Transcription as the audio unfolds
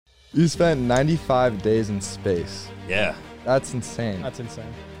You spent 95 days in space. Yeah. That's insane. That's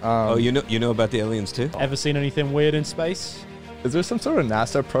insane. Oh, you know about the aliens too? Ever seen anything weird in space? Is there some sort of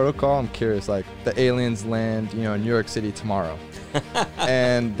NASA protocol? I'm curious. Like the aliens land, in New York City tomorrow,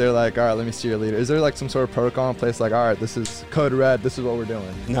 and they're like, "All right, let me see your leader." Is there like some sort of protocol in place? Like, "All right, this is code red. This is what we're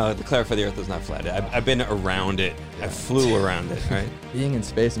doing." No, to clarify, the Earth is not flat. I've been around it. I flew around it, right? Being in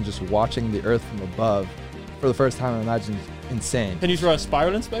space and just watching the Earth from above for the first time, I imagine, insane. Can you throw a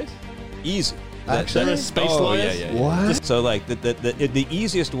spiral in space? Easy. Actually? There are space Oh, lawyers? yeah. What? So, like, the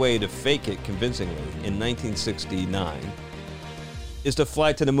easiest way to fake it convincingly in 1969 is to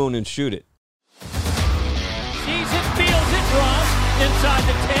fly to the moon and shoot it. Sees it, feels it, runs inside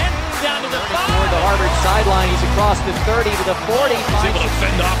the 10, down to the 5. Toward the Harvard sideline, he's across the 30 to the 40. He's able to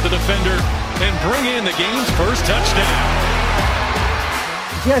fend off the defender and bring in the game's first touchdown.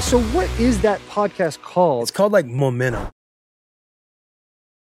 Yeah, so what is that podcast called? It's called like Momentum.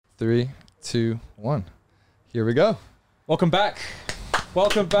 3, 2, 1. Here we go. Welcome back.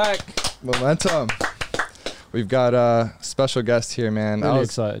 Welcome back. Momentum. We've got a special guest here, man. Really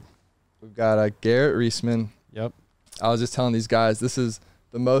excited. We've got Garrett Reisman. Yep. I was just telling these guys, this is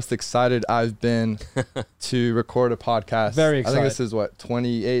the most excited I've been to record a podcast. Very I think excited. this is what,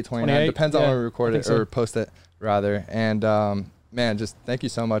 28, 29? 28? Depends on Yeah, when we record I it think so. or post it, rather. And man, just thank you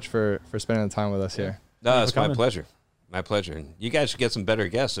so much for spending the time with us here. No, it's for my coming. pleasure. My pleasure. And you guys should get some better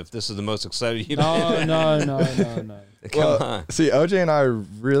guests if this is the most excited you've No. been. Come on. See, OJ and I are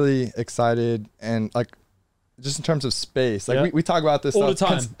really excited, and like, just in terms of space, like Yeah. we talk about this All the stuff,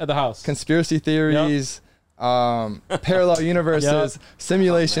 time at the house. conspiracy theories, parallel universes,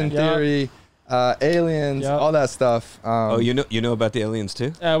 simulation Yep. theory, aliens, Yep. all that stuff. Oh, you know about the aliens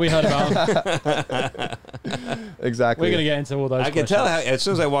too? We heard about them. Exactly. We're going to get into all those I can questions. tell how, as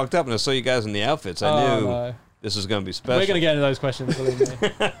soon as I walked up and I saw you guys in the outfits, I knew no. this was going to be special. We're going to get into those questions, believe me.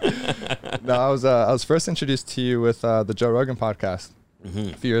 No, I was first introduced to you with the Joe Rogan podcast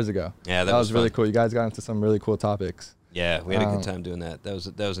a few years ago. Yeah, that was really fun. cool. You guys got into some really cool topics. Yeah, we had a good time doing that. That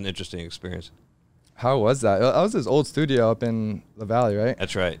was an interesting experience. How was that? That was this old studio up in the valley, right?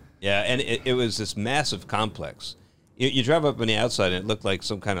 That's right. Yeah, and it was this massive complex. You drive up on the outside and it looked like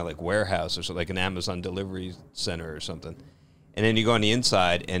some kind of like warehouse or something, like an Amazon delivery center or something. And then you go on the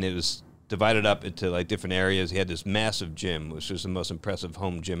inside and it was divided up into like different areas. He had this massive gym, which was the most impressive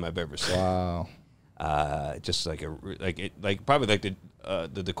home gym I've ever seen. Wow. Just like probably like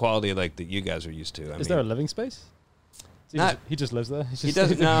the quality like that you guys are used to. Is there a living space? He just lives there. He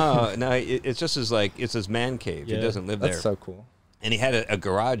doesn't. No. It's just it's his man cave. Yeah. He doesn't live That's there. so cool. And he had a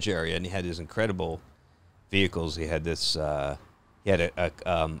garage area, and he had these incredible vehicles. He had this. He had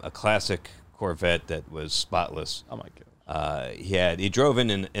a classic Corvette that was spotless. Oh my god. He drove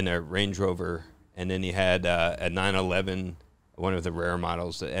in a Range Rover, and then he had a 911, one of the rare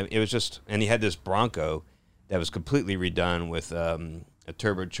models. It was just, and he had this Bronco that was completely redone with a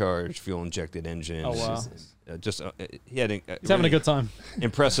turbocharged, fuel-injected engine. Oh wow. He had He's having a good time.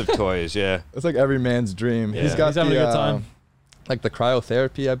 impressive toys. Yeah. It's like every man's dream. Yeah. He's got He's having a good time. Like the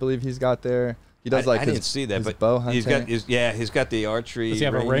cryotherapy, I believe he's got there. He does I didn't see that, his but bow hunting. he's got the archery. Does he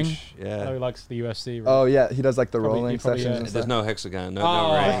have a range. ring? Yeah. Oh, he likes the UFC. Right? Oh yeah, he does like the Probably- rolling he probably, sections. yeah. and There's stuff. no hexagon, no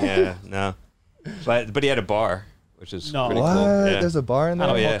Oh. ring. Yeah, no. But he had a bar, which is No. pretty What? cool. Yeah. There's a bar in there.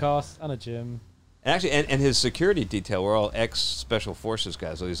 and a yeah. podcast and a gym. And actually, and his security detail were all ex-special forces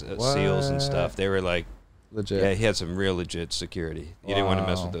guys, all these SEALs and stuff. They were like, Legit. yeah, he had some real legit security. You didn't want to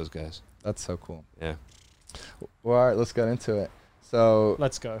mess Wow. with those guys. That's so cool. Yeah. Well, all right, let's get into it. So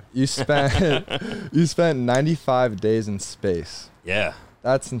Let's go. you spent 95 days in space. Yeah.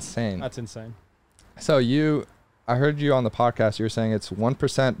 That's insane. That's insane. So I heard you on the podcast. You were saying it's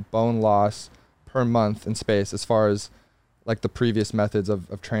 1% bone loss per month in space, as far as like the previous methods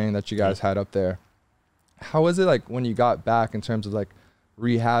of training that you guys had up there. How was it like when you got back in terms of like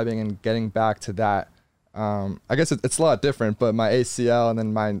rehabbing and getting back to that? I guess it's a lot different, but my ACL and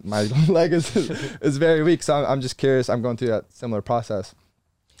then my leg is very weak. So I'm just curious. I'm going through that similar process.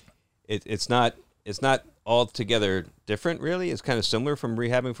 It's not altogether different, really. It's kind of similar from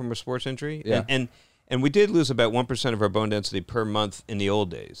rehabbing from a sports injury. Yeah. And we did lose about 1% of our bone density per month in the old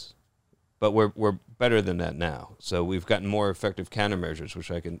days, but we're better than that now. So we've gotten more effective countermeasures,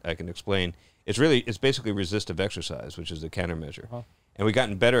 which I can explain. It's basically resistive exercise, which is the countermeasure. Uh-huh. And we've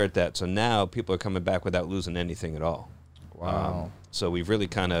gotten better at that. So now people are coming back without losing anything at all. Wow. So we've really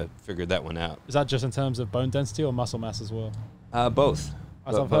kind of figured that one out. Is that just in terms of bone density or muscle mass as well? Both.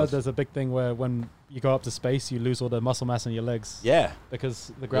 As I've heard, there's a big thing where when you go up to space, you lose all the muscle mass in your legs. Yeah.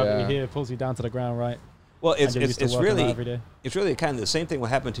 Because the gravity Yeah. here pulls you down to the ground, right? Well, And you're used to working out every day. it's really kind of the same thing will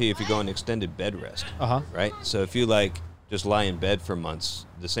happen to you if you go on extended bed rest. Uh-huh. Right? So if you like just lie in bed for months,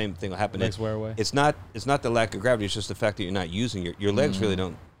 the same thing will happen. Legs wear away. It's not the lack of gravity. It's just the fact that you're not using your legs. Really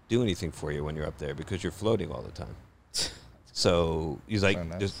don't do anything for you when you're up there because you're floating all the time. So he's like,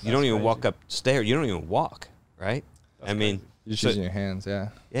 you don't even walk up stairs. You don't even walk, right? I mean, You're just using your hands, yeah.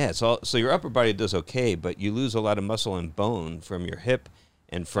 Yeah, so your upper body does okay, but you lose a lot of muscle and bone from your hip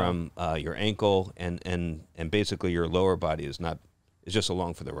and from your ankle, and basically your lower body is just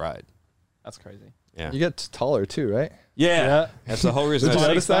along for the ride. That's crazy. Yeah, You get taller too, right? yeah. That's the whole reason. Did you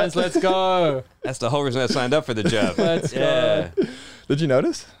notice that? Let's go. That's the whole reason I signed up for the job. Let's yeah. Did you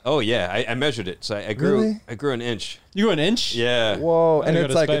notice? Oh yeah, I measured it. So I grew. Really? I grew an inch. You grew an inch? Yeah. Whoa, and go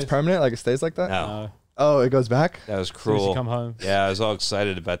it's to like it's space. permanent, like it stays like that? No, Oh, it goes back? that was As soon as cruel. you come home. Yeah, I was all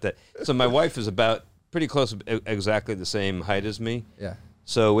excited about that. So my wife is about pretty close, exactly the same height as me. Yeah.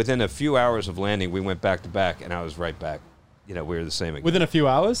 So within a few hours of landing, we went back to back, and I was right back. You know, we were the same again. Within a few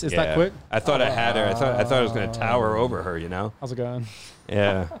hours? Is that quick? I thought I had her. I thought I was going to tower over her. You know. How's it going?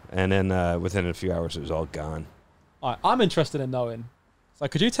 Yeah, and then within a few hours, it was all gone. All right, I'm interested in knowing. So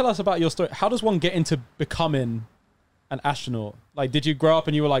could you tell us about your story? How does one get into becoming an astronaut? Like, did you grow up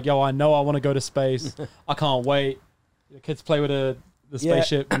and you were like, yo, I know I want to go to space. I can't wait. Your kids play with the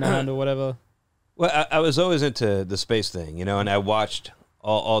spaceship in the hand or whatever. Well, I was always into the space thing, you know, and I watched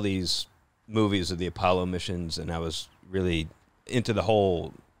all these movies of the Apollo missions, and I was really into the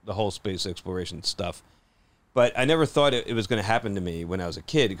whole space exploration stuff. But I never thought it was going to happen to me when I was a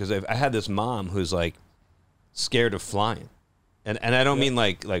kid, because I had this mom who's like scared of flying. And I don't mean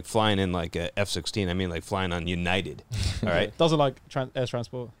like flying in like a F-16. I mean like flying on United. All right. Doesn't like air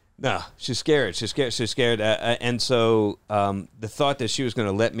transport. No, she's scared. She's scared. And so the thought that she was going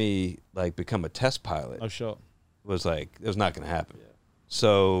to let me like become a test pilot Oh, sure. was like, it was not going to happen.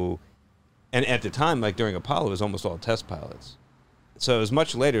 So, and at the time, like during Apollo, it was almost all test pilots. So it was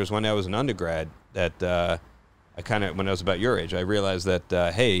much later, it was when I was an undergrad, that when I was about your age, I realized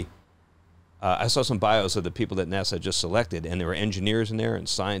that, hey, I saw some bios of the people that NASA just selected, and there were engineers in there and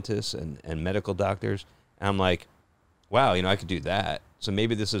scientists and medical doctors. And I'm like, wow, you know, I could do that. So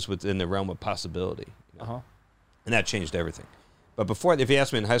maybe this is within the realm of possibility. You know? And that changed everything. But before, if you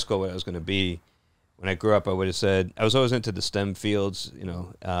asked me in high school what I was going to be, when I grew up, I would have said, I was always into the STEM fields, you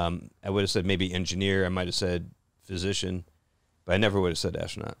know. I would have said maybe engineer. I might have said physician. But I never would have said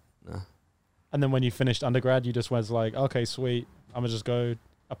astronaut. No. And then when you finished undergrad, you just was like, okay, sweet. I'm going to just go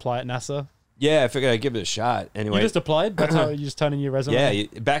apply at NASA. Yeah, I figured I'd give it a shot. Anyway, You just applied? That's how you just turn in your resume?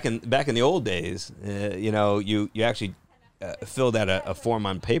 yeah. Back in the old days, you know, you actually filled out a form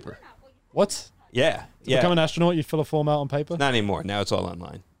on paper. What? Yeah, To become an astronaut, you fill a form out on paper? Not anymore. Now it's all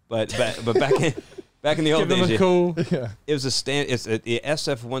online. But back in the old Give them days, a call. Yeah. it was the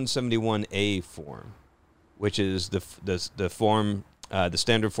SF-171A form, which is the form, the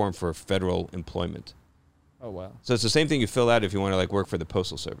standard form for federal employment. Oh, wow. So it's the same thing you fill out if you want to like work for the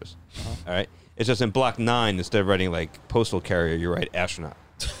Postal Service. All right. It's just in block 9, instead of writing like postal carrier, you write astronaut.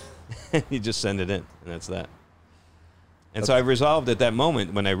 You just send it in, and that's that. And so I resolved at that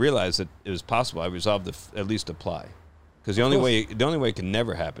moment, when I realized that it was possible, I resolved to at least apply, because the only way it can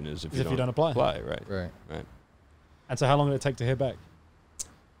never happen is if you don't apply. Right. Right. And so how long did it take to hear back?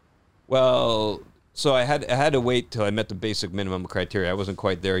 Well, so I had to wait till I met the basic minimum criteria. I wasn't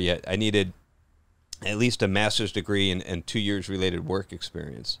quite there yet. I needed at least a master's degree and 2 years related work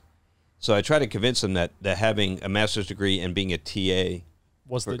experience. So I tried to convince them that having a master's degree and being a TA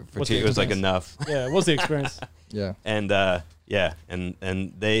Was for the TA was like experience? enough. Yeah, what's the experience? Yeah. And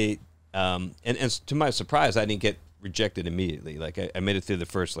and they and to my surprise, I didn't get rejected immediately. Like I made it through the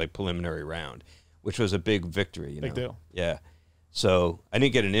first like preliminary round, which was a big victory. Big deal. Yeah. So I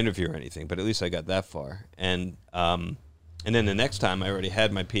didn't get an interview or anything, but at least I got that far. And then the next time I already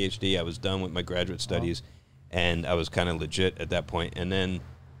had my PhD. I was done with my graduate studies, and I was kind of legit at that point. And then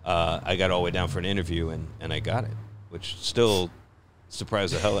I got all the way down for an interview, and I got it, which still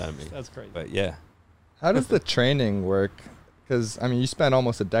surprised the hell out of me. That's crazy. But yeah. How does the training work? Because, I mean, you spent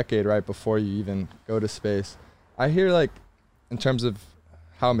almost a decade, right, before you even go to space. I hear, like, in terms of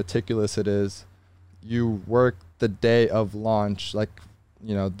how meticulous it is, you work the day of launch, like,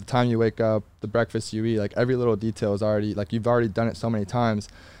 you know, the time you wake up, the breakfast you eat, like, every little detail is already, like, you've already done it so many times.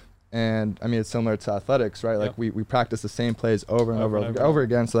 And, I mean, it's similar to athletics, right? Like, we practice the same plays over and over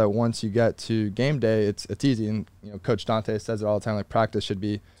again, so that once you get to game day, it's easy. And, you know, Coach Dante says it all the time, like, practice should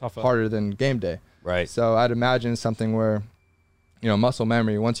be harder than game day. Right. So I'd imagine something where, you know, muscle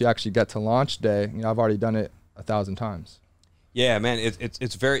memory, once you actually get to launch day, you know, I've already done it 1,000 times. Yeah, man,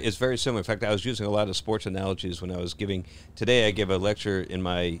 it's very similar. In fact, I was using a lot of sports analogies when I was giving. Today, I give a lecture in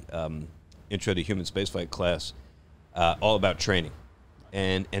my Intro to Human Spaceflight class, all about training.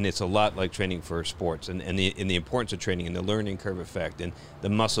 and it's a lot like training for sports, and the importance of training and the learning curve effect and the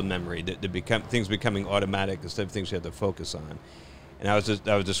muscle memory, things becoming automatic instead of things you have to focus on. And I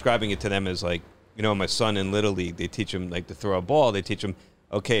was describing it to them as like, you know, my son in Little League, they teach him like to throw a ball. They teach him,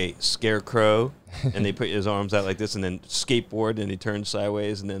 okay, scarecrow, and they put his arms out like this, and then skateboard, and he turns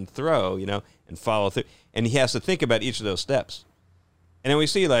sideways, and then throw, you know, and follow through. And he has to think about each of those steps. And then we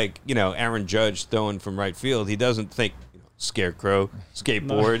see, like, you know, Aaron Judge throwing from right field. He doesn't think, you know, scarecrow,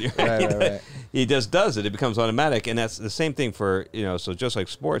 skateboard. Right. He just does it. It becomes automatic. And that's the same thing for, you know, so just like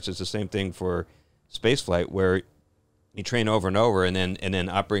sports, it's the same thing for spaceflight, where you train over and over, and then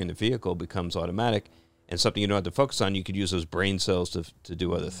operating the vehicle becomes automatic. And something you don't have to focus on, you could use those brain cells to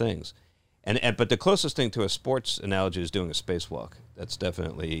do other things. But the closest thing to a sports analogy is doing a spacewalk. That's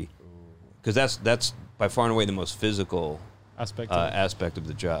definitely, because that's by far and away the most physical aspect of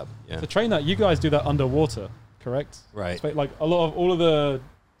the job. Yeah. To train that, you guys do that underwater, correct? Right. Like all of the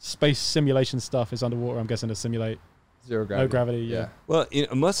space simulation stuff is underwater. I'm guessing to simulate Zero gravity. no gravity. Yeah. Well, you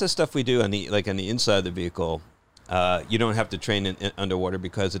know, most of the stuff we do on the inside of the vehicle, you don't have to train in underwater,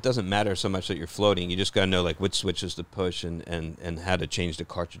 because it doesn't matter so much that you're floating. You just got to know like which switches to push and how to change the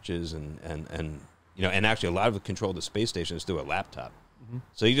cartridges and you know, and actually a lot of the control of the space station is through a laptop. Mm-hmm.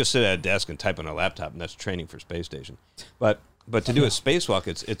 So you just sit at a desk and type on a laptop, and that's training for space station. But to do a spacewalk,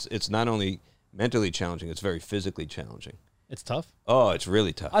 it's not only mentally challenging, it's very physically challenging. It's tough. Oh, it's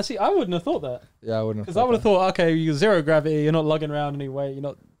really tough. I wouldn't have thought that. Yeah, I wouldn't. Because I would have thought, okay, you zero gravity, you're not lugging around any weight, you're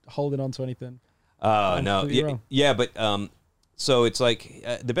not holding on to anything. No, yeah, but so it's like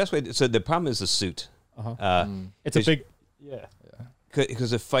the best way. So the problem is the suit. It's a big,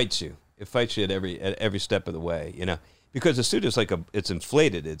 because it fights you. It fights you at every step of the way. You know, because the suit is like it's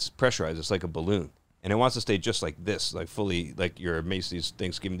inflated, it's pressurized, it's like a balloon, and it wants to stay just like this, like fully, like your Macy's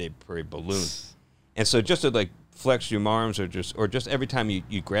Thanksgiving Day Parade balloon. And so just to like flex your arms, or just every time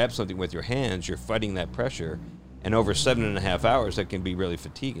you grab something with your hands, you're fighting that pressure, and over 7.5 hours, that can be really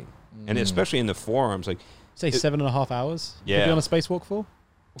fatiguing. And especially in the forearms, like say 7.5 hours. Yeah. You'd be on a spacewalk for.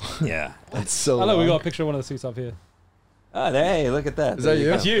 Yeah, That's so. I know we long. got a picture of one of the suits up here. Oh, hey, look at that. Is that you?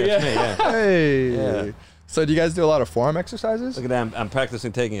 That's you, yeah. Me, yeah. Hey. Yeah. So do you guys do a lot of forearm exercises? Look at that. I'm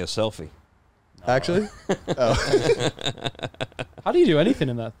practicing taking a selfie. Actually? Oh. How do you do anything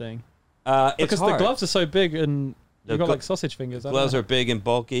in that thing? It's Because hard. the gloves are so big, and The you've got glo- like sausage fingers. Gloves are big and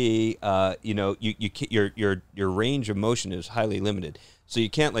bulky. You know, your range of motion is highly limited. So you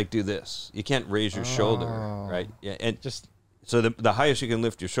can't like do this. You can't raise your shoulder, right? Yeah, and just so the highest you can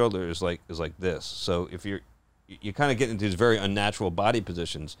lift your shoulder is like this. So if you kind of get into these very unnatural body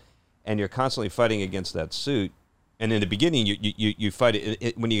positions, and you're constantly fighting against that suit. And in the beginning, you fight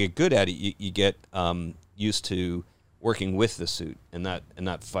it. When you get good at it, you get used to working with the suit and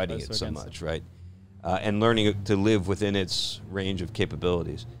not fighting it so much, right? And learning to live within its range of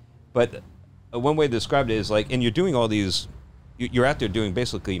capabilities. But one way to describe it is like, and you're doing all these. You're out there doing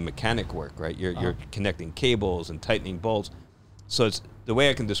basically mechanic work, right? You're connecting cables and tightening bolts. So it's the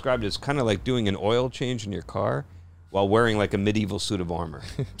way I can describe it is kind of like doing an oil change in your car while wearing like a medieval suit of armor.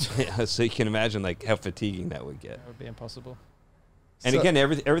 So you can imagine like how fatiguing that would get. that would be impossible. And again,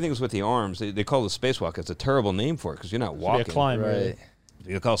 everything's with the arms. They call it spacewalk. It's a terrible name for it because you're not walking. Should be a climb, really. Right.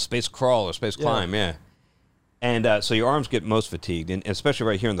 You call it space crawl or space climb, yeah. And so your arms get most fatigued, and especially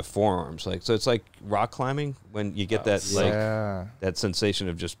right here in the forearms. Like so, it's like rock climbing when you get that like that sensation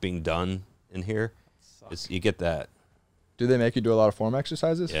of just being done in here. You get that. Do they make you do a lot of form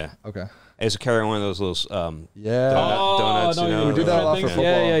exercises? Yeah. Okay. I used to carry one of those little Yeah. donuts. no, You know, we do that a lot for things.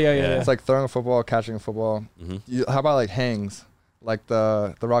 football. Yeah. It's like throwing a football, catching a football. Mm-hmm. How about like hangs? Like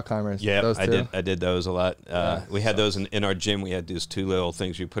the rock climbers. Yeah, those two? I did those a lot. We had those in our gym. We had these two little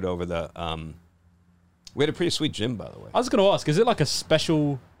things you put over the. We had a pretty sweet gym, by the way. I was going to ask, is it like a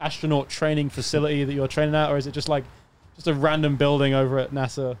special astronaut training facility that you're training at, or is it just like just a random building over at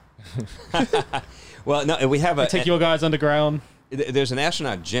NASA? Well, no, we have Take your guys underground. There's an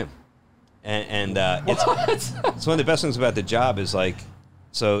astronaut gym, and it's one of the best things about the job is like,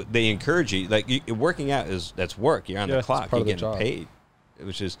 so they encourage you like working out that's work. You're on the clock. part You're of the getting job. paid,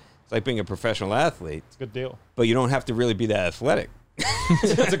 which is it's like being a professional athlete, It's a good deal. but you don't have to really be that athletic.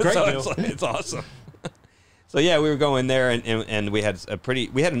 It's a great So deal. it's awesome. So yeah, we were going there, and we had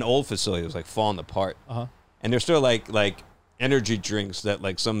an old facility that was like falling apart, and there's still like energy drinks that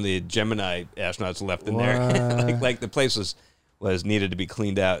like some of the Gemini astronauts left in there. like the place was needed to be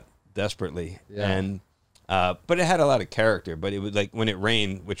cleaned out desperately, and but it had a lot of character. But it was like when it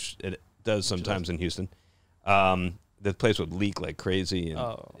rained, which it does sometimes in Houston, the place would leak like crazy,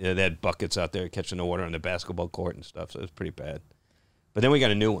 and they had buckets out there catching the water on the basketball court and stuff. So it was pretty bad. But then we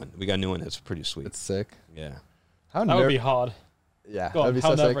got a new one. That's pretty sweet. It's sick. Yeah. How That would be hard. Yeah, Go on, that'd be how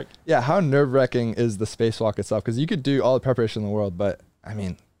so sick. nerve-wracking? Yeah, how nerve-wracking is the spacewalk itself? Because you could do all the preparation in the world, but I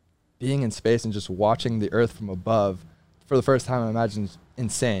mean, being in space and just watching the Earth from above for the first time, I imagine, is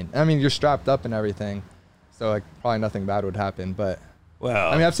insane. I mean, you're strapped up and everything, so like probably nothing bad would happen. But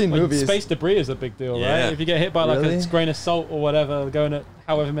Well, I mean, I've seen Well, movies. space debris is a big deal, Yeah. right? If you get hit by like Really? a grain of salt or whatever, going at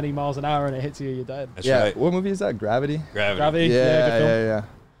however many miles an hour and it hits you, you're dead. that's Yeah, right. what movie is that? Gravity. Gravity, Yeah, yeah, good film. yeah,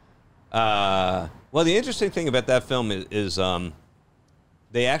 yeah. Well, the interesting thing about that film is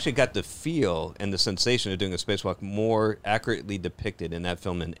they actually got the feel and the sensation of doing a spacewalk more accurately depicted in that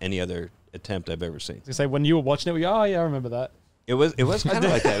film than any other attempt I've ever seen. To say when you were watching it, we oh yeah, I remember that. It was kind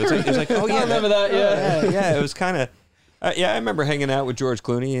of like that. It was like oh yeah, I remember that. Yeah, yeah. It was kind of yeah. I remember hanging out with George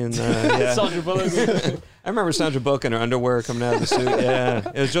Clooney and yeah. Sandra Bullock. I remember Sandra Bullock in her underwear coming out of the suit.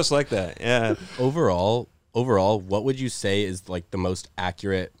 Yeah, it was just like that. Yeah. Overall, what would you say is like the most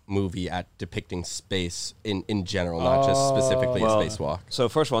accurate movie at depicting space in general, not just specifically Well, a spacewalk? So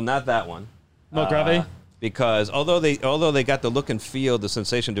first of all, not that one. Not Gravity. Because although they got the look and feel, the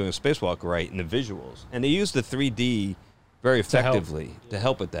sensation doing a spacewalk right, and the visuals, and they used the 3D very effectively to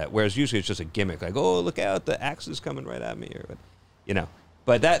help with that. Whereas usually it's just a gimmick, like oh look out, the axe is coming right at me, or you know.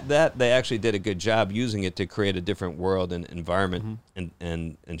 But that they actually did a good job using it to create a different world and environment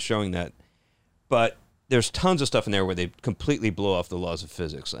and showing that. But there's tons of stuff in there where they completely blow off the laws of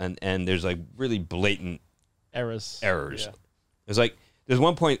physics, and there's like really blatant Errors. errors. It's like there's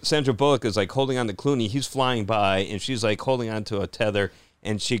one point Sandra Bullock is like holding on to Clooney. He's flying by, and she's like holding on to a tether,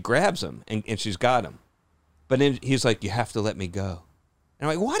 and she grabs him, and she's got him. But then he's like, "You have to let me go." And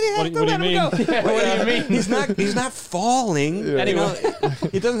I'm like, "Why do you have to let him go?" Yeah, what do you mean? He's not falling. Yeah. You know,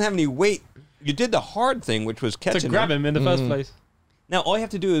 he doesn't have any weight. You did the hard thing, which was catching To grab him in the first place. Now all you have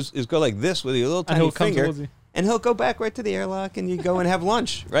to do is go like this with your little And tiny he'll come finger, towards you. and he'll go back right to the airlock, and you go and have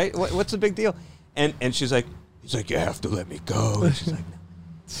lunch, right? What's the big deal? And she's like, he's like, "You have to let me go." And she's like, "No."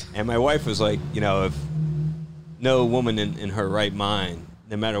 And my wife was like, you know, if no woman in her right mind,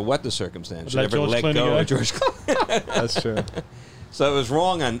 no matter what the circumstance, should Let ever George let Clooney go go. of George Clooney. That's true. So it was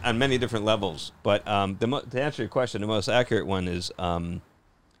wrong on many different levels. But to answer your question, the most accurate one is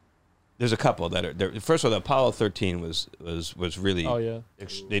there's a couple that are there. First of all, the Apollo 13 was really. Oh yeah.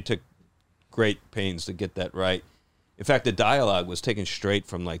 They took great pains to get that right. In fact, the dialogue was taken straight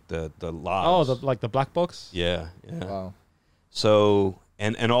from like the Oh, logs. the black box. Yeah. Wow. So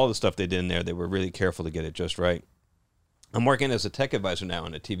and all the stuff they did in there, they were really careful to get it just right. I'm working as a tech advisor now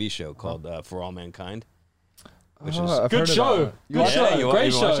on a TV show called For All Mankind, which is I've Good heard of show. that one. Good show. you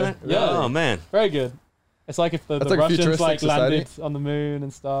Great watching show. it? Yeah. Oh man. Very good. It's like if the That's like a Russians futuristic like society? landed on the moon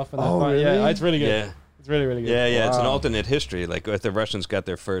and stuff. And Oh, they're really? Yeah, it's really good. Yeah. It's really, really good. Yeah. It's an Wow. alternate history, like if the Russians got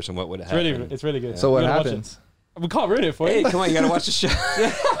there first and what would have It's happened. really good. So what You gotta watch it. happens? We can't ruin it for Hey, you. come on, you gotta watch the show.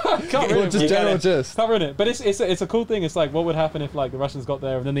 Can't ruin it. Just You general gotta- gist. Can't ruin it. But it's a cool thing. It's like what would happen if like the Russians got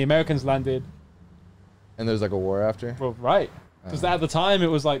there and then the Americans landed. And there's like a war after. Well, right. Because at the time it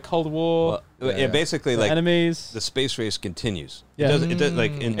was like Cold War, Well, Yeah. basically, the like enemies. the space race continues. Yeah. It does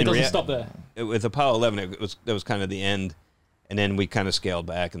like in It doesn't rea- stop there. With Apollo 11, that was kind of the end, and then we kind of scaled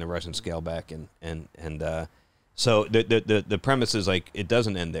back, and the Russians scaled back, and so the premise is like it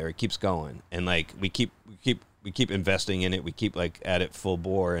doesn't end there; it keeps going, and like we keep investing in it, we keep like at it full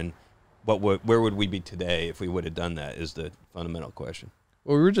bore, and where would we be today if we would have done that? Is the fundamental question.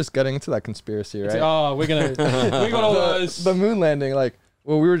 Well, we were just getting into that conspiracy, right? Oh, we got all those. the moon landing, like,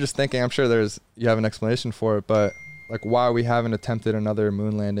 well, we were just thinking, I'm sure you have an explanation for it, but like why we haven't attempted another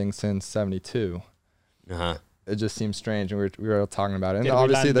moon landing since 72. It just seems strange, and we were all talking about it. And Did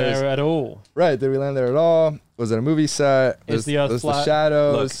obviously we land there's there at all? right, did we land there at all? Was it a movie set? Is the Earth was flat? the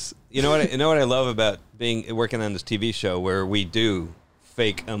shadows? You know what I love about working on this TV show where we do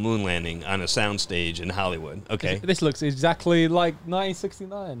fake a moon landing on a soundstage in Hollywood. Okay. This looks exactly like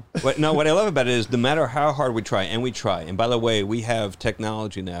 1969. What I love about it is no matter how hard we try, and by the way, we have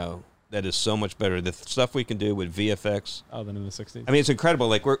technology now that is so much better. The stuff we can do with VFX. Oh, than in the 60s. I mean, it's incredible.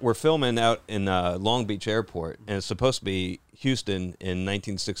 Like we're filming out in Long Beach Airport, and it's supposed to be Houston in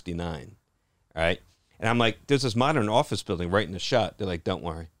 1969. All right, and I'm like, there's this modern office building right in the shot. They're like, don't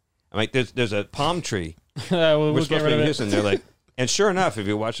worry. I'm like, there's a palm tree. we'll We're get supposed to rid be of in it. Houston. They're like, and sure enough, if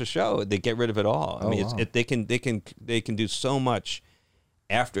you watch the show, they get rid of it all. I Oh, mean, wow. they can do so much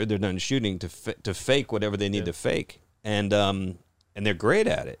after they're done shooting to fake whatever they need to fake, and they're great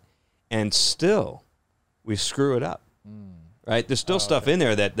at it. And still, we screw it up, right? There's still stuff in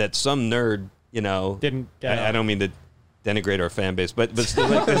there that some nerd, you know, Didn't get I out. don't mean to denigrate our fan base, but still,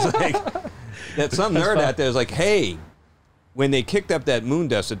 like, there's like that some nerd out there is like, hey, when they kicked up that moon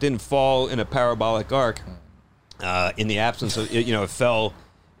dust, it didn't fall in a parabolic arc. In the absence of, it fell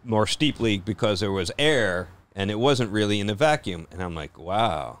more steeply because there was air and it wasn't really in a vacuum. And I'm like,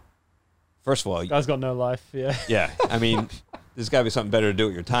 wow. First of all, Guy's got no life. Yeah. yeah, I mean, there's got to be something better to do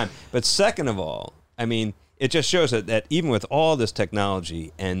with your time. But second of all, I mean, it just shows that even with all this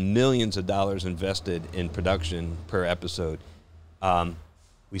technology and millions of dollars invested in production per episode,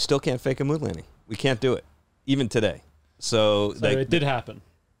 we still can't fake a moon landing. We can't do it, even today. So like, it did happen.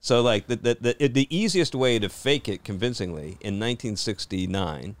 So like the easiest way to fake it convincingly in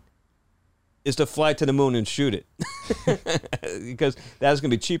 1969 is to fly to the moon and shoot it, because that's going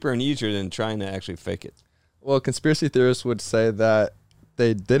to be cheaper and easier than trying to actually fake it. Well, conspiracy theorists would say that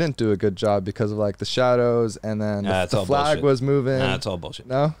they didn't do a good job because of like the shadows, and then the all flag bullshit. was moving. Nah, it's all bullshit.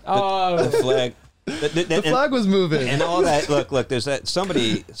 No, The flag. the flag was moving, and all that. Look. There's that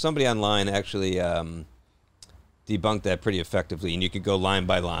somebody online actually debunked that pretty effectively, and you could go line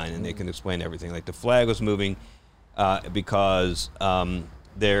by line, and they can explain everything. Like the flag was moving because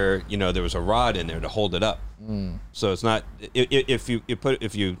there was a rod in there to hold it up. So it's not if you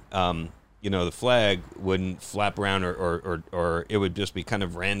the flag wouldn't flap around or it would just be kind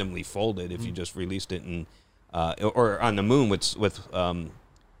of randomly folded if you just released it, and or on the moon with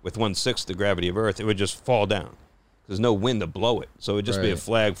 1/6 the gravity of Earth, it would just fall down. There's no wind to blow it, so it would just be a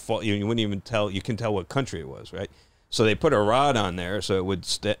flag fall. You wouldn't even tell. You can tell what country it was, right? So they put a rod on there so it would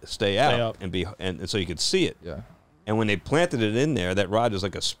stay out and so you could see it. Yeah. And when they planted it in there, that rod is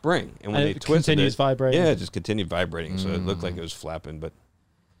like a spring, and when they twisted continues vibrating. yeah, it just continued vibrating. So it looked like it was flapping, but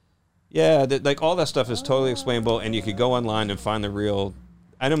yeah, like all that stuff is totally explainable, and you could go online and find the real.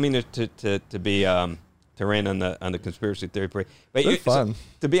 I don't mean it to be to rain on the conspiracy theory parade, but fun.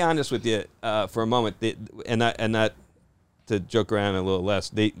 To be honest with you, for a moment, and not to joke around a little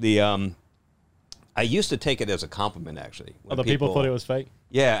less, I used to take it as a compliment, actually. Other people thought it was fake.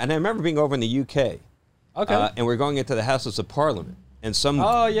 Yeah, and I remember being over in the UK. Okay. And we're going into the Houses of Parliament, and some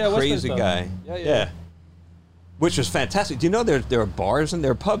Westminster. crazy guy. Yeah. Which was fantastic. Do you know there are bars and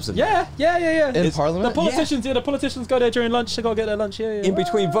there are pubs in there? Yeah. In Parliament? The politicians go there during lunch. They go get their lunch. Yeah. In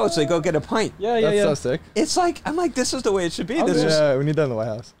between votes, they go get a pint. That's so sick. It's like, I'm like, this is the way it should be. Oh, This is, yeah, we need that in the White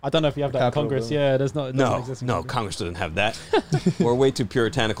House. I don't know if you have that in Capitol Congress. building. Yeah, there's not. It doesn't exist in No, Congress. Congress doesn't have that. We're way too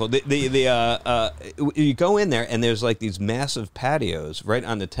puritanical. You go in there and there's like these massive patios right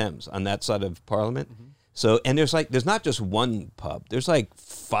on the Thames on that side of Parliament. Mm-hmm. So and there's not just one pub. There's like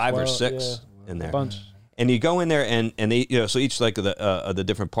 5 or 6 in there. Bunch. And you go in there and they so each like of the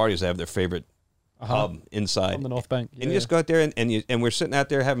different parties they have their favorite pub inside On the North Bank. and you just go out there and we're sitting out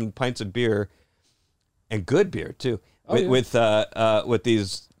there having pints of beer, and good beer too, with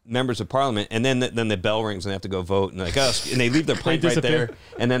these members of Parliament, and then the bell rings and they have to go vote, and like and they leave their pint right there,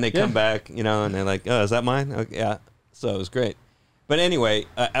 and then they come back, and they're like, oh, is that mine? Okay, yeah. So it was great. But anyway,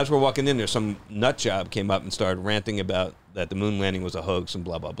 as we're walking in there, some nut job came up and started ranting about that the moon landing was a hoax and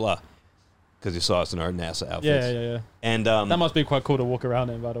blah blah blah, because he saw us in our NASA outfits. Yeah. And That must be quite cool to walk around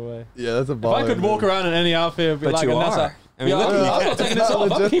in, by the way. Yeah, that's a If baller. I could walk around in any outfit, it'd be But like you a are. NASA. I mean, look, I'm not taking this off. I'm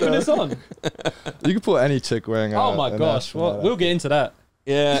legit, keeping though. this on. You can pull any chick wearing Oh my gosh. Well, we'll get into that.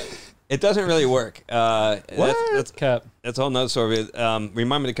 yeah, it doesn't really work. What? Cap. That's a whole nother story.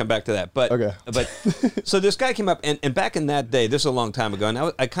 Remind me to come back to that. But Okay. But so this guy came up, and back in that day, this is a long time ago,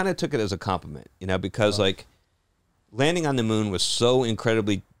 and I kind of took it as a compliment, because like landing on the moon was so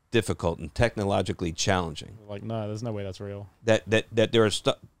incredibly difficult and technologically challenging Like, no, there's no way that's real. that there are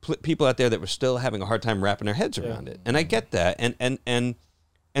people out there that were still having a hard time wrapping their heads around it, and I get that, and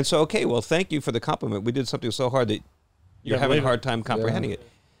so okay, well, thank you for the compliment. We did something so hard that you're having a hard time comprehending it.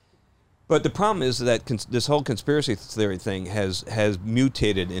 But the problem is that this whole conspiracy theory thing has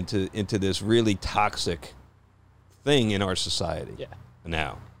mutated into this really toxic thing in our society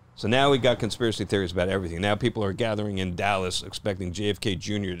now. So now we got conspiracy theories about everything. Now people are gathering in Dallas expecting JFK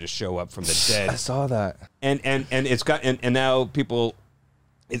Jr. to show up from the dead. I saw that. And it's got and now people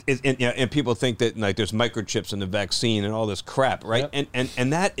and people think that like there's microchips in the vaccine and all this crap, right? Yep.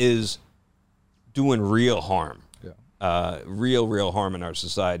 And that is doing real harm. Yeah. Real harm in our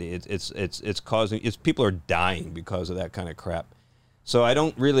society. It's causing people are dying because of that kind of crap. So I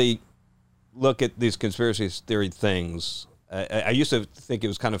don't really look at these conspiracy theory things. I used to think it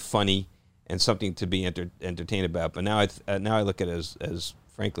was kind of funny and something to be entertained about, but now I look at it as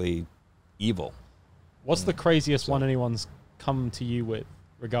frankly evil. What's the craziest one anyone's come to you with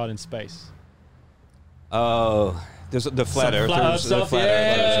regarding space? Oh, there's the flat earthers. flat earth stuff, The flat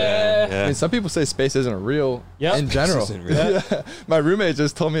earthers, I mean, some people say space isn't real Yep. in general. Isn't real. Yeah. My roommate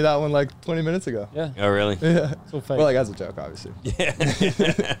just told me that one like 20 minutes ago. Yeah. Oh, really? Yeah. It's all fake. Well, like as a joke, obviously.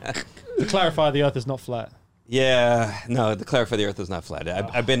 To clarify, the Earth is not flat. Yeah, no, to clarify, the Earth is not flat.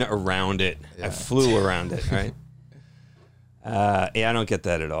 I've been around it. I flew around it, right? I don't get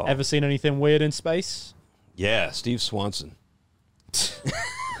that at all. Ever seen anything weird in space? Yeah, Steve Swanson.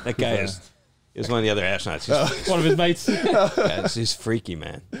 That guy is one of the other astronauts. One of his mates. He's freaky,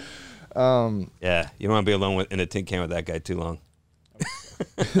 man. Yeah, you don't want to be alone in a tin can with that guy too long.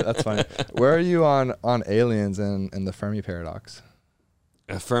 That's funny. Where are you on aliens and the Fermi paradox?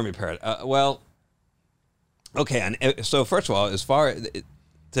 Fermi paradox. Well, okay. And so first of all, as far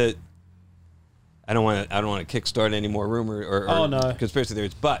to, I don't want to kickstart any more rumor or conspiracy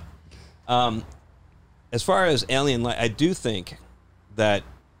theories, but as far as alien life, I do think that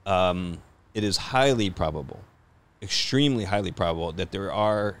it is highly probable, extremely highly probable, that there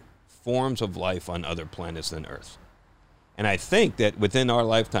are forms of life on other planets than Earth. And I think that within our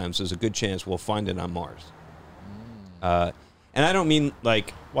lifetimes, there's a good chance we'll find it on Mars. And I don't mean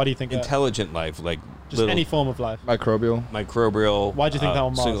like why do you think intelligent life, like just any form of life, microbial. Why do you think that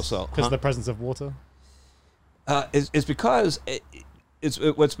on Mars? Single cell. Because of the presence of water. It's because it's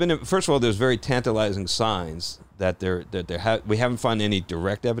what's been. First of all, there's very tantalizing signs that we haven't found any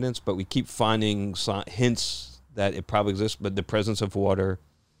direct evidence, but we keep finding hints that it probably exists. But the presence of water,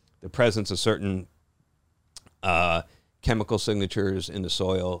 the presence of certain chemical signatures in the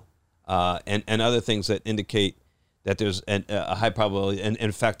soil, and other things that indicate that there's a high probability, and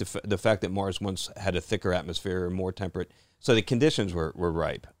in fact, the fact that Mars once had a thicker atmosphere, more temperate, so the conditions were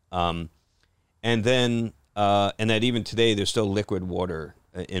ripe, and that even today there's still liquid water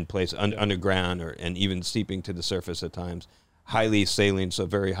in place underground, and even seeping to the surface at times, highly saline, so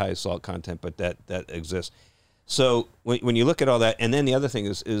very high salt content, but that exists. So when you look at all that, and then the other thing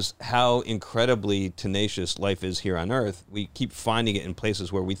is how incredibly tenacious life is here on Earth. We keep finding it in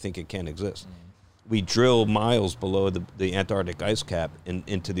places where we think it can't exist. We drill miles below the Antarctic ice cap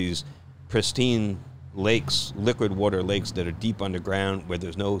into these pristine lakes, liquid water lakes that are deep underground where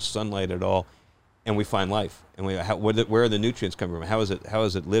there's no sunlight at all, and we find life. And where are the nutrients coming from? How is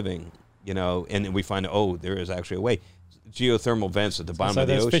it living? And then we find there is actually a way. Geothermal vents at the bottom of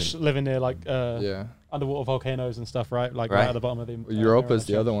the ocean. So there's fish living near underwater volcanoes and stuff, right? Like right at the bottom of the. Europa's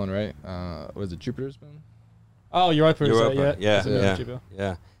the other one, right? Was it Jupiter's moon? Oh, Europa.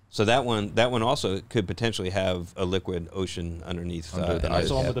 Yeah. So that one also could potentially have a liquid ocean underneath. That's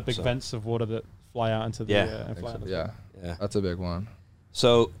the one with the big vents of water that fly out into the. Yeah, that's a big one.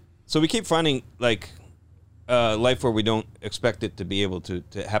 So we keep finding like life where we don't expect it to be able to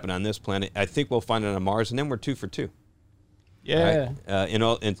happen on this planet. I think we'll find it on Mars, and then we're 2 for 2. Yeah.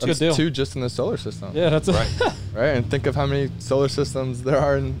 Right? Two just in the solar system. Yeah, that's right. Right, and think of how many solar systems there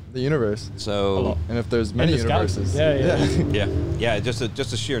are in the universe. So, and if there's many universes, yeah, just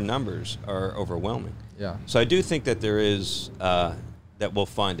the sheer numbers are overwhelming. Yeah. So I do think that there is that we'll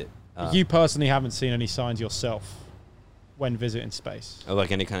find it. You personally haven't seen any signs yourself when visiting space,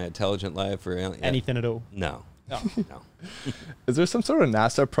 like any kind of intelligent life or anything at all? No. No. Is there some sort of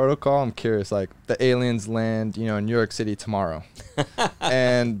NASA protocol? I'm curious. Like the aliens land, in New York City tomorrow,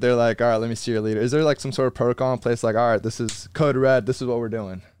 and they're like, "All right, let me see your leader." Is there like some sort of protocol in place? Like, all right, this is code red. This is what we're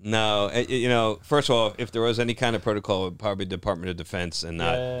doing. No. First of all, if there was any kind of protocol, it would probably be Department of Defense and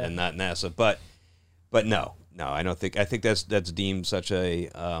not NASA. But no, I don't think. I think that's deemed such a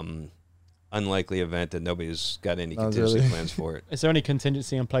unlikely event that nobody's got any contingency plans for it. Is there any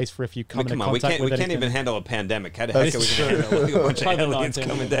contingency in place for if you come into contact with we can't even handle a pandemic. How the heck are we going to handle a bunch of aliens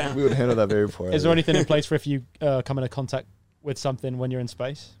coming down? We would handle that very poorly. Is there anything in place for if you come into contact with something when you're in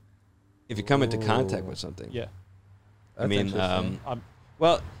space? If you come into contact with something? Yeah. I mean,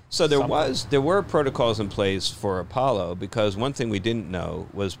 so there were protocols in place for Apollo, because one thing we didn't know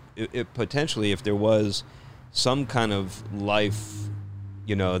was it potentially if there was some kind of life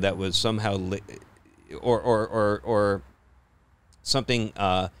that was somehow or something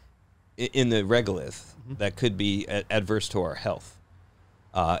in the regolith that could be adverse to our health,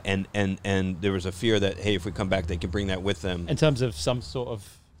 and there was a fear that if we come back, they could bring that with them in terms of some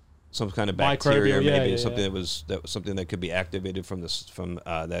kind of bacteria, maybe something that was something that could be activated from the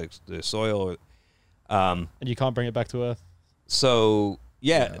soil, and you can't bring it back to Earth. So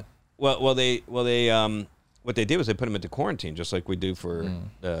well they what they did was they put them into quarantine, just like we do for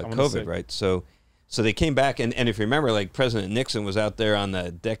COVID, right? So they came back, and if you remember, like President Nixon was out there on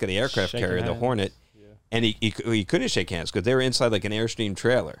the deck of the aircraft carrier, the Hornet, and he couldn't shake hands because they were inside like an Airstream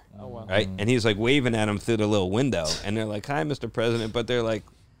trailer, right? And he's like waving at him through the little window, and they're like, "Hi, Mr. President," but they're like,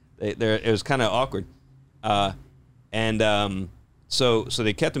 it was kind of awkward, so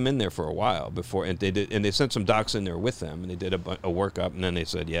they kept him in there for a while before, and they sent some docs in there with them, and they did a workup, and then they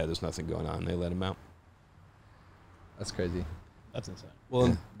said, "Yeah, there's nothing going on," and they let him out. That's crazy. That's insane.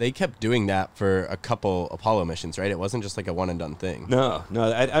 Well, they kept doing that for a couple Apollo missions, right? It wasn't just like a one and done thing. No.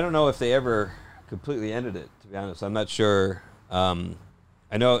 I don't know if they ever completely ended it, to be honest. I'm not sure. I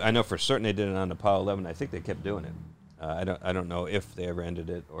I know for certain they did it on Apollo 11. I think they kept doing it. I don't know if they ever ended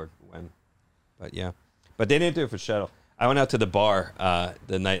it or when, but yeah. But they didn't do it for shuttle. I went out to the bar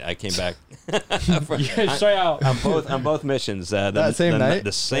the night I came back. Straight out. On both missions. That same night?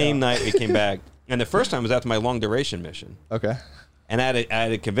 The same night we came back. And the first time was after my long duration mission. Okay. And I had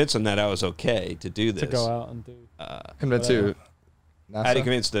to convince them that I was okay to do this. To go out and do. Convince who? NASA? I had to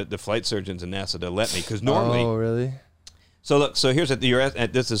convince the flight surgeons in NASA to let me, because normally. Oh, really? So look, so here's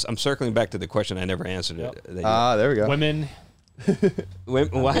I'm circling back to the question I never answered. Yep. There we go. Women.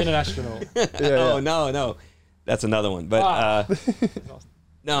 What? Being an astronaut. Oh no, that's another one. But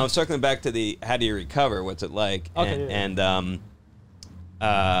no, I'm circling back to the how do you recover? What's it like? Okay,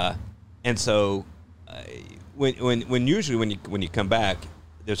 And so when usually when you come back,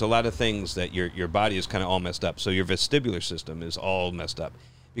 there's a lot of things that your body is kind of all messed up. So your vestibular system is all messed up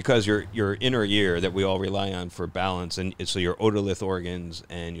because your inner ear that we all rely on for balance, and so your otolith organs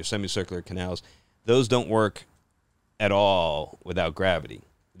and your semicircular canals, those don't work at all without gravity.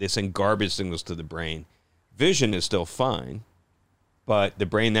 They send garbage signals to the brain. Vision is still fine, but the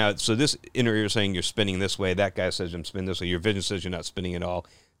brain now, so this inner ear is saying you're spinning this way, that guy says I'm spinning this way, your vision says you're not spinning at all.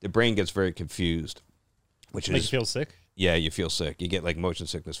 The brain gets very confused, which Makes you feel sick? Yeah, you feel sick. You get like motion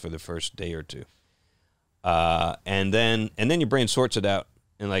sickness for the first day or two. And then your brain sorts it out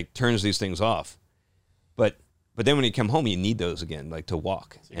and like turns these things off. But then when you come home, you need those again, like to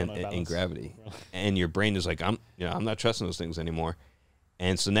walk in gravity. And your brain is like, I'm not trusting those things anymore.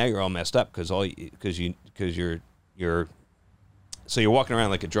 And so now you're all messed up because you're walking around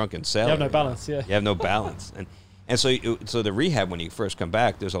like a drunken sailor. You have no balance, yeah. You have no balance. And so the rehab, when you first come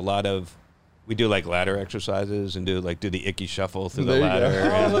back, there's a lot of, we do like ladder exercises and do the icky shuffle through the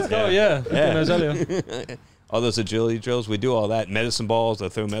ladder. Oh, let's go, yeah. All those agility drills, we do all that. Medicine balls, I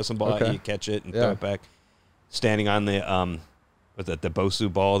throw a medicine ball at you, catch it and throw it back. Standing on the, the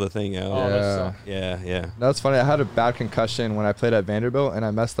Bosu ball, the thing. Yeah. That's funny. I had a bad concussion when I played at Vanderbilt, and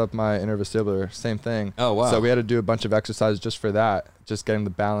I messed up my intervestibular. Same thing. Oh, wow. So we had to do a bunch of exercises just for that, just getting the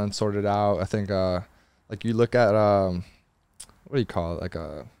balance sorted out. I think, like you look at, what do you call it?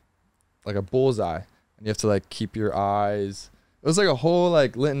 Like a bullseye, and you have to like keep your eyes. It was like a whole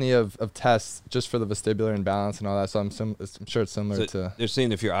like litany of tests just for the vestibular and balance and all that. So I'm sure it's similar to. They're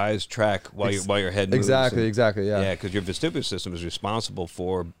seeing if your eyes track while your head moves. Exactly. Yeah. Yeah, because your vestibular system is responsible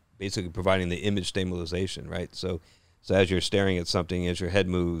for basically providing the image stabilization, right? So as you're staring at something, as your head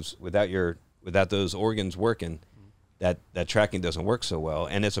moves, without those organs working, that tracking doesn't work so well,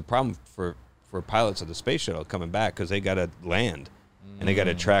 and it's a problem for pilots of the space shuttle coming back because they got to land. And they got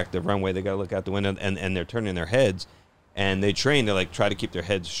to track the runway. They got to look out the window, and they're turning their heads, and they train to like try to keep their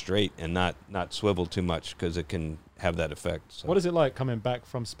heads straight and not swivel too much because it can have that effect. So. What is it like coming back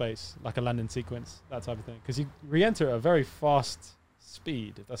from space, like a landing sequence, that type of thing? Because you re-enter at a very fast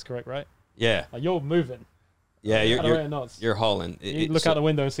speed, if that's correct, right? Yeah. Like you're moving. Yeah, you're hauling. You look out the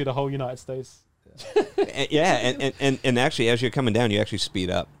window and see the whole United States. and actually, as you're coming down, you actually speed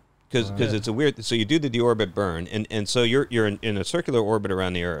up. Because it's a weird. So you do the deorbit burn, and so you're in a circular orbit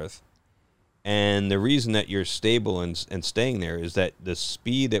around the Earth, and the reason that you're stable and staying there is that the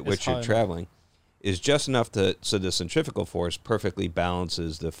speed at which you're traveling is just enough so the centrifugal force perfectly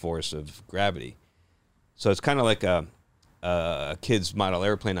balances the force of gravity. So it's kind of like a kid's model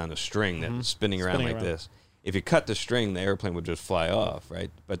airplane on a string that's spinning around like this. If you cut the string, the airplane would just fly off,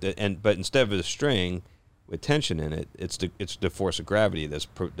 right? But instead of the string with tension in it, it's the force of gravity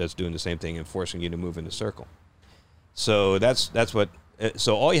that's doing the same thing and forcing you to move in a circle. So that's what.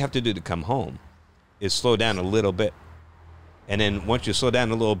 So all you have to do to come home is slow down a little bit, and then once you slow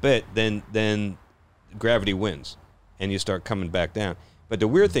down a little bit, then gravity wins, and you start coming back down. But the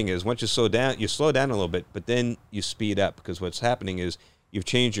weird thing is, once you slow down a little bit, but then you speed up because what's happening is you've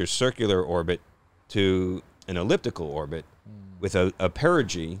changed your circular orbit to an elliptical orbit with a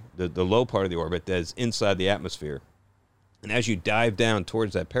perigee, the low part of the orbit that's inside the atmosphere. And as you dive down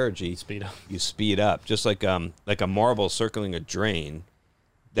towards that perigee, you speed up, just like a marble circling a drain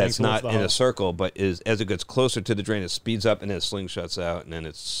that's not in a circle, but as it gets closer to the drain, it speeds up and then it slingshots out, and then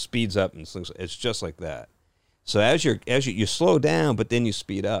it speeds up and slingshots. It's just like that. So as you slow down, but then you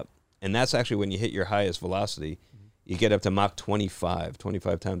speed up, and that's actually when you hit your highest velocity. You get up to Mach 25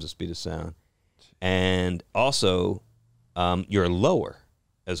 times the speed of sound, and also you're lower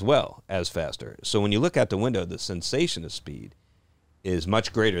as well as faster. So when you look out the window, the sensation of speed is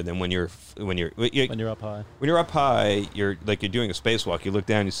much greater than when you're up high. When you're up high, you're doing a spacewalk. You look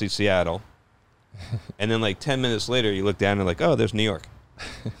down, you see Seattle, and then like 10 minutes later, you look down and like, oh, there's New York.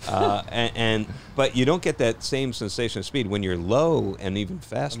 But you don't get that same sensation of speed when you're low and even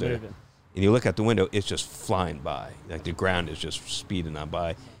faster. and you look out the window, it's just flying by. Like the ground is just speeding on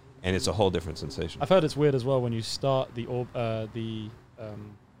by, and it's a whole different sensation. I've heard it's weird as well when you start the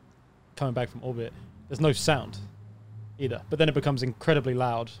coming back from orbit. There's no sound either, but then it becomes incredibly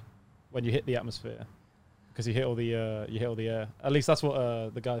loud when you hit the atmosphere because you hit all the air. At least that's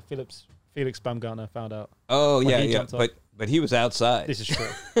what the guy Felix Baumgartner found out. Oh when yeah, he yeah. jumped up. But he was outside. This is true.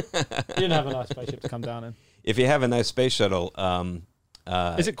 He didn't have a nice spaceship to come down in. If you have a nice space shuttle,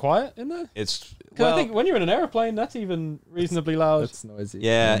 Is it quiet in there? it's Because I think when you're in an airplane, that's even reasonably loud. It's noisy.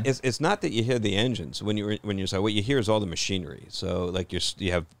 yeah, it's not that you hear the engines when you're inside. What you hear is all the machinery. So like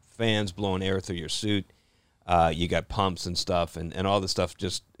you have fans blowing air through your suit. You got pumps and stuff, and all the stuff.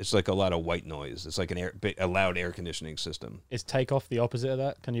 Just it's like a lot of white noise. It's like a loud air conditioning system. Is takeoff the opposite of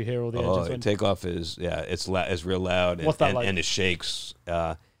that? Can you hear all the engines? When Takeoff is it's real loud. And, What's that like? And it shakes.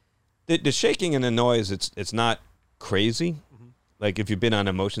 The shaking and the noise. It's not crazy. Mm-hmm. Like if you've been on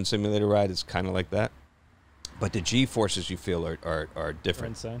a motion simulator ride, it's kind of like that. But the G forces you feel are They're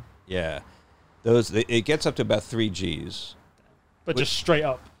different. insane. Yeah, it gets up to about 3 Gs. But just straight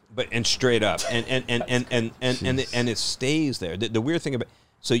up. But and straight up, and it stays there. The weird thing about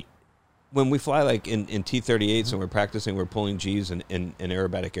when we fly like in T-38s and we're practicing, we're pulling Gs in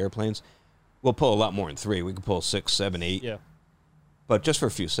aerobatic airplanes. We'll pull a lot more in 3. We can pull 6, 7, 8. Yeah. But just for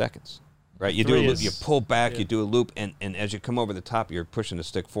a few seconds, right? You 3 do a loop, is- you pull back, yeah. you do a loop, and as you come over the top, you're pushing the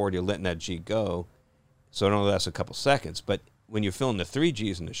stick forward. You're letting that G go, so it only lasts a couple seconds. But when you're filling the 3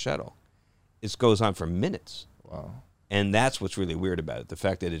 Gs in the shuttle, it goes on for minutes. Wow. And that's what's really weird about it, the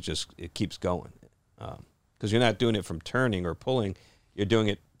fact that it keeps going. Because you're not doing it from turning or pulling, you're doing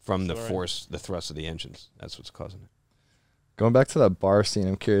it from the force, the thrust of the engines. That's what's causing it. Going back to that bar scene,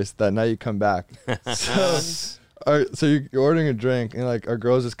 I'm curious. That night you come back, so you're ordering a drink, and like, are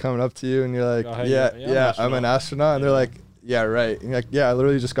girls just coming up to you, and you're like, Oh, hey, yeah, I'm an astronaut, and they're like, yeah, right. And you're like, yeah, I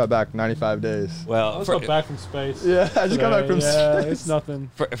literally just got back 95 days. I Well, just got back from space. Yeah, I just got back from Yeah, space. it's nothing.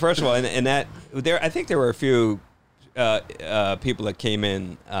 first of all, and that I think there were a few people that came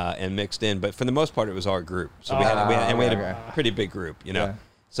in and mixed in, but for the most part, it was our group. So we had okay. a pretty big group, you know. Yeah.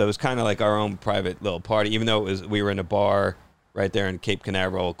 So it was kind of like our own private little party, even though we were in a bar right there in Cape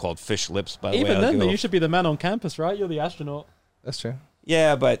Canaveral called Fish Lips. By the way, Even then, you should be the man on campus, right? You're the astronaut. That's true.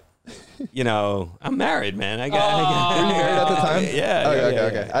 Yeah, but you know, I'm married, man. I got. Were you married at the time? Yeah.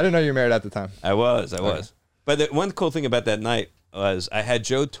 Okay. I didn't know you were married at the time. I was. But the one cool thing about that night was I had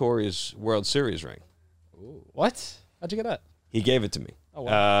Joe Torre's World Series ring. What? How'd you get that? He gave it to me. Oh,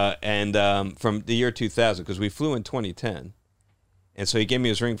 wow. And from the year 2000, because we flew in 2010. And so he gave me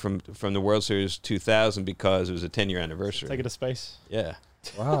his ring from the World Series 2000 because it was a 10-year anniversary. Take it to space. Yeah.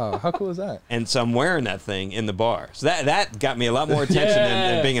 Wow, how cool is that? And so I'm wearing that thing in the bar. So that got me a lot more attention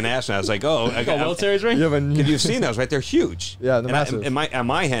than being an astronaut. I was like, oh, I Got a World Series ring? You have a Because you've seen those, right? They're huge. Yeah, they're massive. On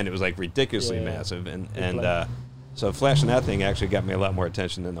my hand, it was like ridiculously Yeah. massive. And play. so flashing that thing actually got me a lot more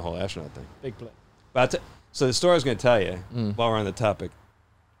attention than the whole astronaut thing. Big play. But so the story I was going to tell you while we're on the topic,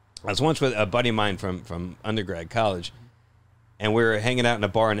 I was once with a buddy of mine from undergrad college, and we were hanging out in a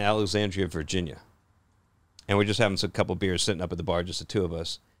bar in Alexandria, Virginia. And we're just having a couple beers, sitting up at the bar, just the two of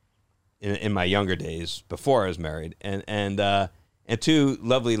us, in my younger days, before I was married. And two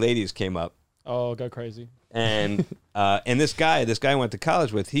lovely ladies came up. Oh, go crazy. And this guy I went to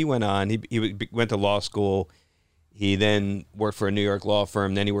college with, he went on, he went to law school. He then worked for a New York law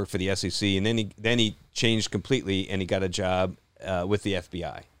firm. Then he worked for the SEC, and then he changed completely, and he got a job with the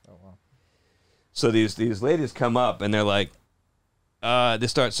FBI. Oh wow. So these ladies come up, and they're like, they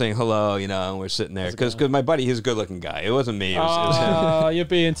start saying hello, you know, and we're sitting there because my buddy, he's a good-looking guy. It wasn't me. It was him. You're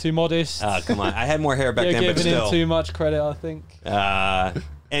being too modest. Come on, I had more hair back You're then, but giving still. him too much credit, I think.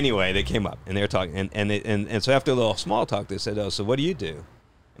 Anyway, they came up and they were talking, and so after a little small talk, they said, "Oh, so what do you do?"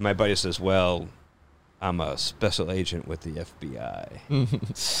 And my buddy says, "Well, I'm a special agent with the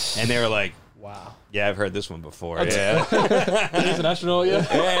FBI." And they were like, Wow. "Yeah, I've heard this one before." Yeah, He's an astronaut, yeah.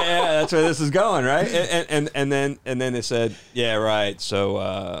 yeah, that's where this is going, right? And then they said, "Yeah, right.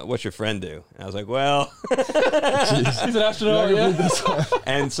 So, what's your friend do?" And I was like, "Well," He's an astronaut, yeah.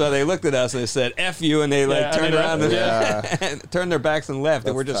 and so they looked at us and they said, "F you," and they Yeah, turned and they around left. and turned their backs and left, and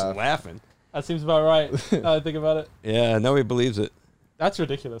That's we're just tough. laughing. That seems about right. Now I think about it. Yeah, nobody believes it. That's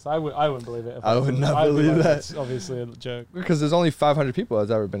ridiculous. I wouldn't believe it. If I would not I'd be believe like, that. It's obviously a joke. Because there's only 500 people that's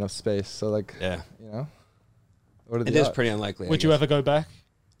ever been up space. So like, Yeah, you know, what are it the is odds? pretty unlikely. I Would you guess. ever go back?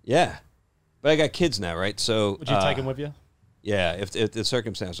 Yeah, but I got kids now, right? So Would you take him with you? Yeah, if the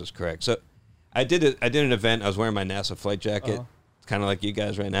circumstance was correct. So I did an event. I was wearing my NASA flight jacket, Uh-huh. kind of like you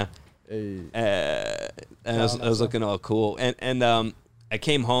guys right now. Hey. And I was looking all cool. And I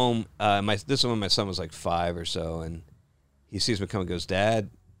came home. This is when my son was like 5 or so, and he sees me come and goes, "Dad,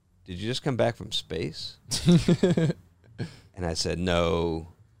 did you just come back from space? And I said, no.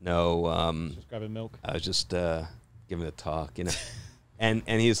 Just grabbing milk. I was just giving a talk, you know. and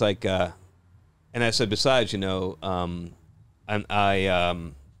he's like, and I said, besides, you know,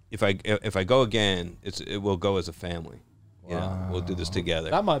 if I go again, it will go as a you know, we'll do this together.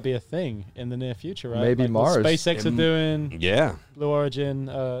 That might be a thing in the near future, right? Maybe like what Mars. SpaceX are doing. Yeah. Blue Origin,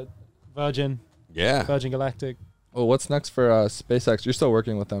 Virgin Galactic. Well, what's next for SpaceX? You're still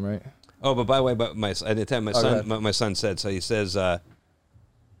working with them, right? Oh, but by the way, I did tell my son. My son said so. He says,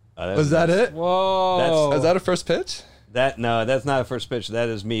 Was that it? Whoa. Is that a first pitch? No, that's not a first pitch. That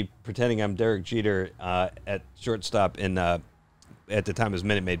is me pretending I'm Derek Jeter at shortstop at the time it was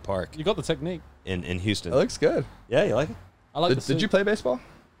Minute Maid Park You got the technique. in Houston. It looks good. Yeah, you like it? I like the Did you play baseball?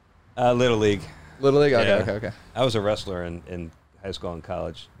 Little League. Little League? Yeah. Okay. I was a wrestler in high school and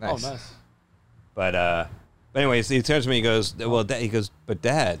college. Nice. Oh, nice. But anyways, he turns to me. He goes, "Well, but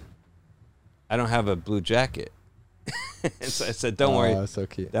Dad, I don't have a blue jacket." And so I said, "Don't worry, That's so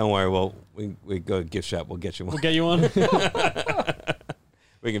cute. don't worry. Well, we go to gift shop. We'll get you one. We'll get you on.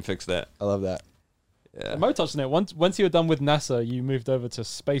 We can fix that." I love that. Yeah. Mo touched on it. Once you were done with NASA, you moved over to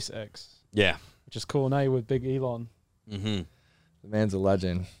SpaceX, Yeah. which is cool. Now you're with Big Elon. Mm-hmm. The man's a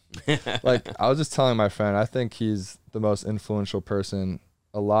legend. Like, I was just telling my friend, I think he's the most influential person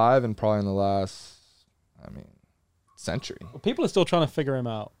alive and probably in the last, century. Well, people are still trying to figure him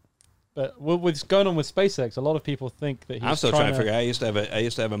out. But what's going on with SpaceX, a lot of people think that he's I'm still trying to figure. I used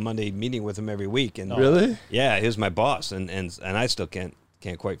to have a Monday meeting with him every week, and Really? yeah, he was my boss, and I still can't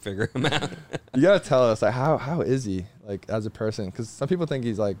quite figure him out. You gotta tell us, like, how is he, like, as a person? Because some people think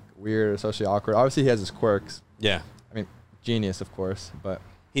he's, like, weird or socially awkward. Obviously, he has his quirks. Yeah. Genius, of course, but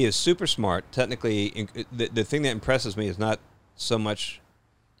He is super smart. Technically, the thing that impresses me is not so much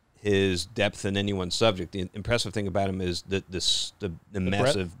his depth in any one subject. The impressive thing about him is the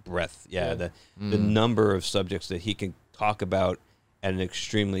massive breadth. Yeah, the number of subjects that he can talk about at an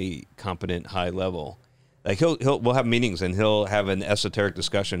extremely competent high level. Like we'll have meetings and he'll have an esoteric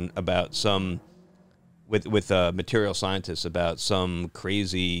discussion about with material scientists about some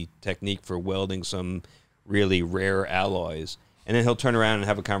crazy technique for welding some really rare alloys. And then he'll turn around and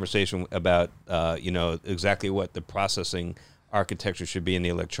have a conversation about, exactly what the processing architecture should be in the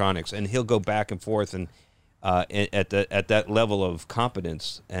electronics. And he'll go back and forth and at that level of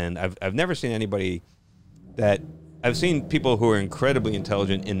competence. And I've never seen anybody I've seen people who are incredibly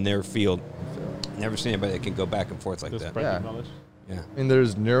intelligent in their field. Never seen anybody that can go back and forth like that. Yeah. Knowledge. Yeah.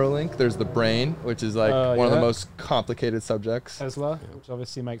 There's Neuralink, there's the brain, which is like one of the most complicated subjects. Tesla, which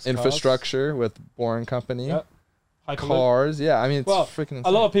obviously makes Infrastructure with Boring Company. Yep. Hyperloop. Cars, yeah. It's freaking insane.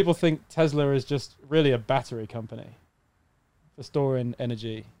 A lot of people think Tesla is just really a battery company for storing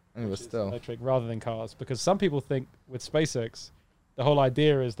energy, But still. electric, rather than cars. Because some people think with SpaceX, the whole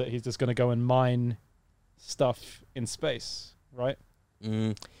idea is that he's just going to go and mine stuff in space, right?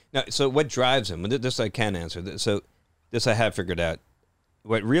 Now, so what drives him? This I can answer. So this I have figured out.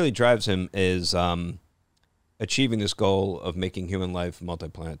 What really drives him is achieving this goal of making human life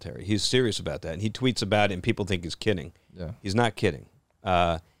multiplanetary. He's serious about that, and he tweets about it, and people think he's kidding. Yeah. He's not kidding.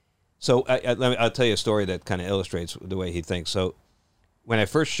 So I'll tell you a story that kind of illustrates the way he thinks. So when I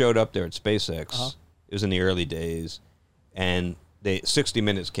first showed up there at SpaceX, it was in the early days, and 60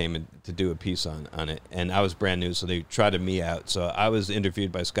 Minutes came in to do a piece on it, and I was brand new, so they trotted me out. So I was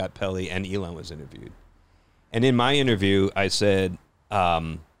interviewed by Scott Pelley, and Elon was interviewed. And in my interview, I said,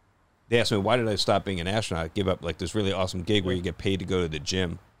 they asked me, why did I stop being an astronaut, give up like this really awesome gig where you get paid to go to the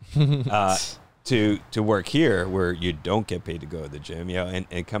gym, to work here where you don't get paid to go to the gym,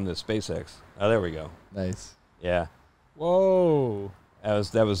 and come to SpaceX. Oh, there we go. Nice. Yeah. Whoa. That was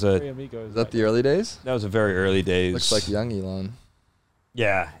Three amigos Is that back the early days? that was a very early days. Looks like young Elon.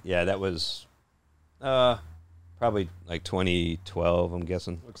 Yeah, that was probably like 2012, I'm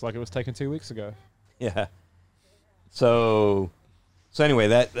guessing. Looks like it was taken 2 weeks ago. Yeah. So anyway,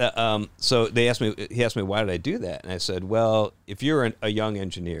 so he asked me why did I do that, and I said, well, if you're a young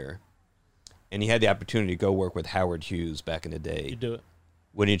engineer, and you had the opportunity to go work with Howard Hughes back in the day, You do it.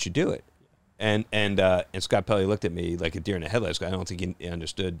 wouldn't you do it? And Scott Pelley looked at me like a deer in the headlights. I don't think he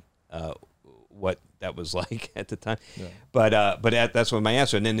understood what that was like at the time. Yeah. But that's what my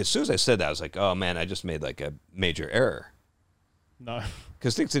answer. And then as soon as I said that, I was like, oh man, I just made like a major error. No.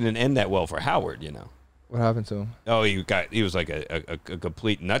 Because things didn't end that well for Howard, What happened to him? Oh, he was like a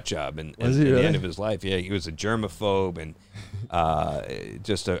complete nut job in Was he the really? end of his life. Yeah, he was a germaphobe and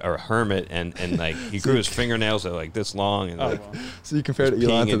just a hermit, and like he grew his fingernails are like this long, and like, So you compared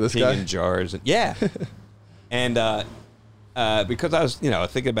Elon to this peeing guy? in jars, and and because I was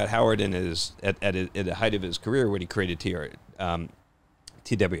thinking about Howard in at the height of his career when he created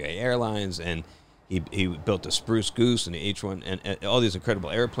TWA Airlines, and he built the Spruce Goose and the H-1 and all these incredible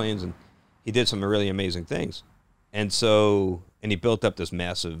airplanes, and he did some really amazing things. And he built up this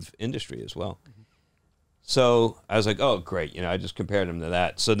massive industry as well. So I was like, oh, great. I just compared him to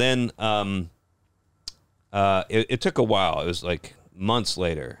that. So then it took a while. It was like months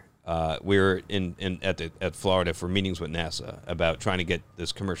later. We were at Florida for meetings with NASA about trying to get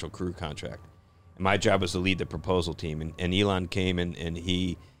this commercial crew contract. And my job was to lead the proposal team. And Elon came and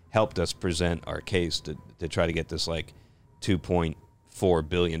he helped us present our case to try to get this like $2.4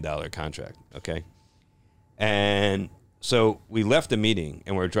 billion contract. Okay. And so we left the meeting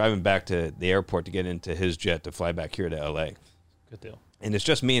and we're driving back to the airport to get into his jet to fly back here to LA. Good deal. And it's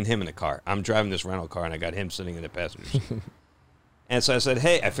just me and him in the car. I'm driving this rental car and I got him sitting in the passenger seat. And so I said,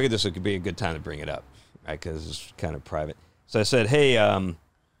 hey, I figured this would be a good time to bring it up, right? Because it's kind of private. So I said, hey,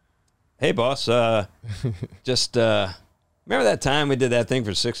 boss, just remember that time we did that thing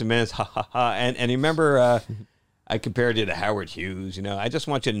for 60 minutes? Ha, ha, ha. And you remember I compared you to Howard Hughes? I just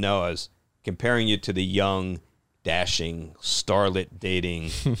want you to know I was comparing you to the young, dashing, starlet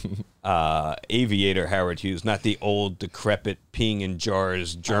dating aviator Howard Hughes, not the old, decrepit, peeing in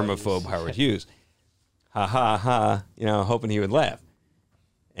jars, germaphobe Howard Hughes. Ha ha ha, hoping he would laugh.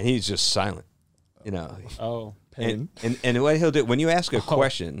 And he's just silent, Oh, pain. And what he'll do, when you ask a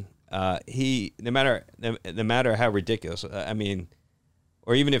question, he, no matter how ridiculous,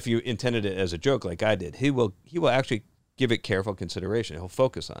 or even if you intended it as a joke like I did, he will actually give it careful consideration. He'll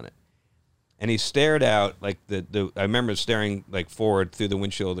focus on it. And he stared out like I remember staring like forward through the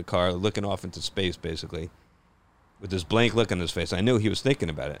windshield of the car, looking off into space basically, with this blank look on his face. I knew he was thinking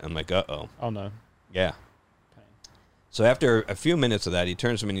about it. I'm like, uh-oh. Oh no. Yeah. So after a few minutes of that, he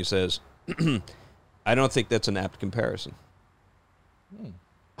turns to me and he says, I don't think that's an apt comparison.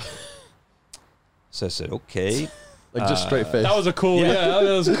 So I said, okay. Like just straight face. That was a cool, that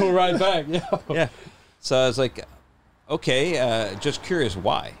was a cool ride back. Yeah. Yeah. So I was like, okay, just curious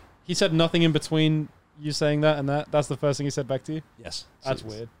why. He said nothing in between you saying that and that? That's the first thing he said back to you? Yes. That's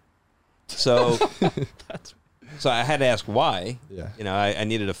weird. So so I had to ask why. Yeah. I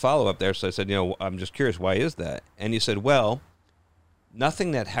needed a follow-up there. So I said, I'm just curious, why is that? And he said, well,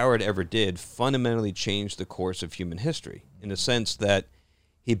 nothing that Howard ever did fundamentally changed the course of human history in the sense that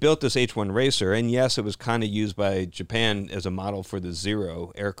he built this H-1 Racer, and yes, it was kind of used by Japan as a model for the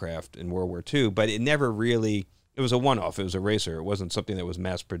Zero aircraft in World War II, but it never really, it was a one-off. It was a racer. It wasn't something that was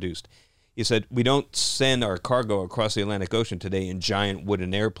mass-produced. He said, we don't send our cargo across the Atlantic Ocean today in giant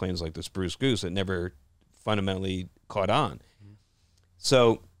wooden airplanes like the Spruce Goose. It never fundamentally caught on.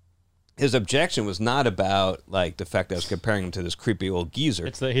 So his objection was not about like the fact that I was comparing him to this creepy old geezer.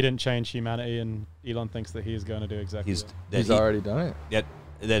 It's that he didn't change humanity, and Elon thinks that he is going to do exactly that. He's already done it.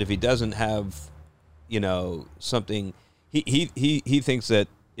 That if he doesn't have, something, he thinks that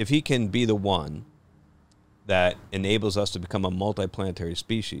if he can be the one that enables us to become a multiplanetary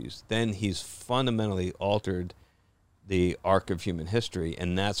species, then he's fundamentally altered the arc of human history,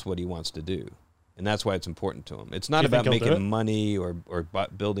 and that's what he wants to do. And that's why it's important to him. It's not about making money or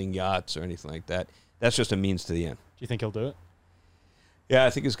building yachts or anything like that. That's just a means to the end. Do you think he'll do it? Yeah, I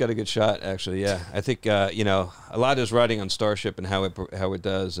think he's got a good shot, actually. Yeah, I think a lot is riding on Starship and how it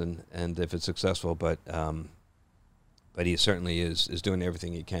does, and if it's successful. But he certainly is doing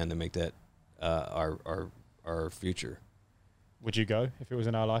everything he can to make that our future. Would you go if it was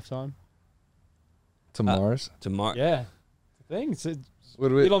in our lifetime? To Mars? To Mars? Yeah. The thing.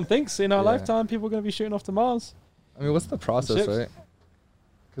 Elon thinks in our lifetime people are going to be shooting off to Mars. I mean, what's the process, right?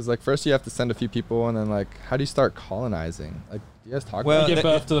 Because first you have to send a few people, and then how do you start colonizing? Do you guys talk about give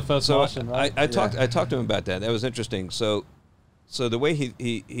birth to the first Martian, right? I talked to him about that. That was interesting. So the way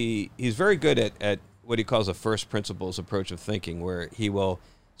he's very good at what he calls a first principles approach of thinking, where he will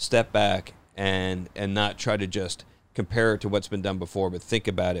step back and not try to just compare it to what's been done before, but think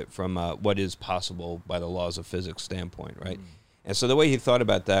about it from what is possible by the laws of physics standpoint, right? And so the way he thought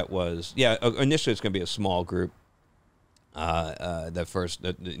about that was, initially it's going to be a small group. The first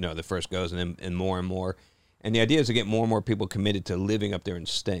goes, and more, and the idea is to get more and more people committed to living up there and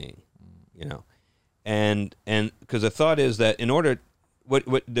staying, and because the thought is that in order, what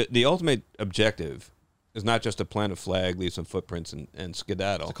the ultimate objective is not just to plant a flag, leave some footprints, and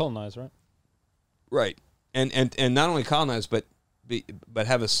skedaddle. To colonize, right? Right, and not only colonize, but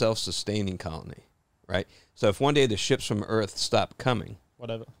have a self-sustaining colony, right? So if one day the ships from Earth stop coming,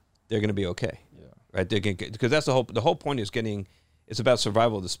 whatever, they're going to be okay. Right, because that's the whole point is it's about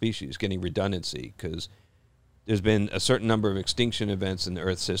survival of the species, getting redundancy, because there's been a certain number of extinction events in the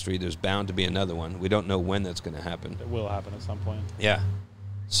Earth's history. There's bound to be another one. We don't know when that's going to happen. It will happen at some point. Yeah.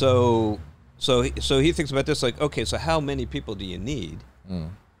 So he thinks about this okay, so how many people do you need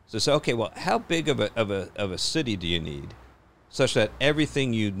So say, okay, well, how big of a city do you need, such that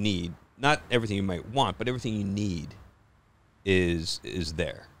everything you need, not everything you might want, but everything you need, is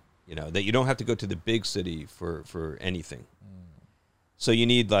there. You know, that you don't have to go to the big city for anything. So you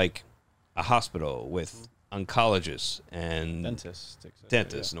need like a hospital with oncologists and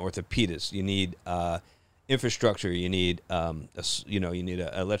Dentists and orthopedists. You need infrastructure. You need you need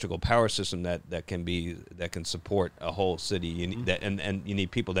an electrical power system that can support a whole city. You need that, and you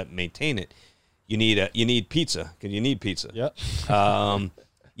need people that maintain it. You need pizza. Because you need pizza. Yeah.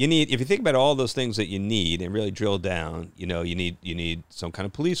 You need, if you think about all those things that you need and really drill down, you need some kind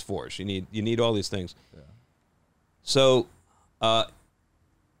of police force. You need all these things. Yeah. So,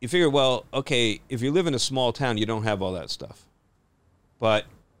 you figure, well, okay, if you live in a small town, you don't have all that stuff. But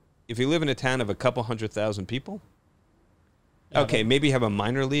if you live in a town of a couple 100,000 people, okay, maybe you have a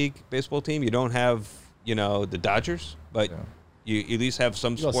minor league baseball team. You don't have, the Dodgers, but you at least have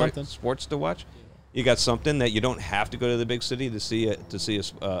some sports to watch. You got something that you don't have to go to the big city to see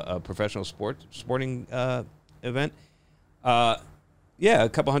a professional sporting event. A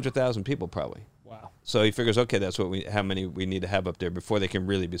couple 100,000 people probably. Wow. So he figures, okay, that's how many we need to have up there before they can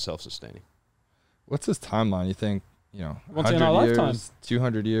really be self-sustaining. What's his timeline? You think 100 in our lifetime. years,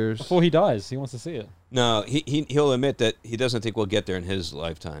 200 years Before he dies, he wants to see it. No, he'll admit that he doesn't think we'll get there in his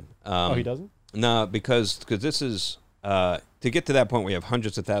lifetime. He doesn't? No, because this is. To get to that point where you have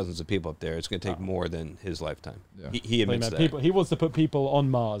hundreds of thousands of people up there, it's going to take more than his lifetime. Yeah. He admits that. He wants to put people on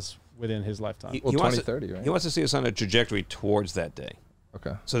Mars within his lifetime. He 2030, right? He wants to see us on a trajectory towards that day.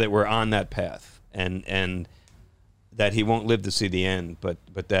 Okay. So that we're on that path, and that he won't live to see the end, but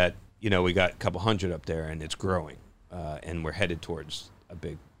that we got a couple hundred up there, and it's growing, and we're headed towards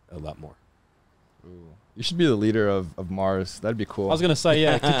a lot more. Ooh. You should be the leader of Mars. That'd be cool. I was going to say,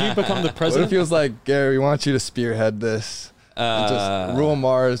 yeah. Could you become the president? What if he was like, Gary, we want you to spearhead this. And just rule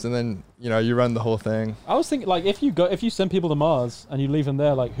Mars, and then you run the whole thing. I was thinking, like, if you send people to Mars and you leave them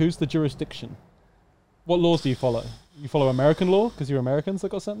there, like, who's the jurisdiction? What laws do you follow? You follow American law because you're Americans that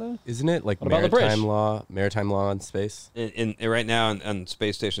got sent there? Isn't it like what maritime law in space? In right now on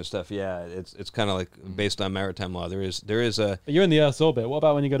space station stuff, yeah, it's kind of like based on maritime law. There is a. But you're in the Earth's orbit. What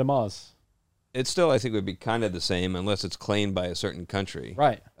about when you go to Mars? It still, I think, would be kind of the same unless it's claimed by a certain country.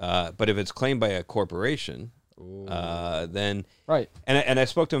 Right. But if it's claimed by a corporation, then right. And I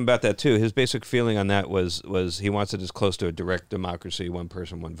spoke to him about that too. His basic feeling on that was he wants it as close to a direct democracy, one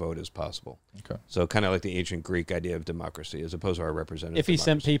person, one vote, as possible. Okay. So kind of like the ancient Greek idea of democracy, as opposed to our representative. If he democracy.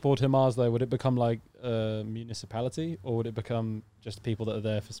 sent people to Mars, though, would it become like a municipality, or would it become just people that are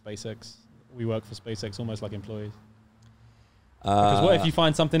there for SpaceX? We work for SpaceX almost like employees. Because what if you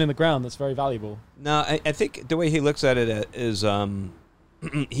find something in the ground that's very valuable? No, I think the way he looks at it is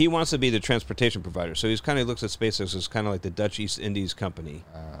he wants to be the transportation provider. So he's kind of looks at SpaceX as kind of like the Dutch East Indies company,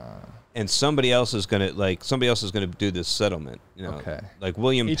 and somebody else is gonna do this settlement. Okay. Like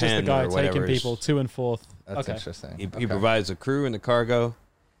William He's Penn just the guy or whatever. taking people to and forth. That's interesting. He provides the crew and the cargo,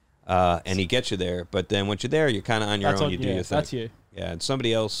 and he gets you there. But then once you're there, you're kind of on your own. You do your thing. That's you. Yeah, and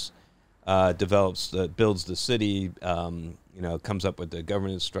somebody else builds the city. Comes up with the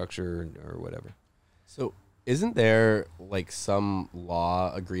governance structure or whatever. So isn't there like some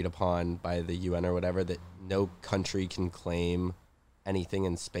law agreed upon by the UN or whatever that no country can claim anything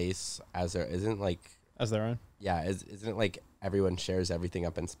in space as their own? Yeah, isn't it like everyone shares everything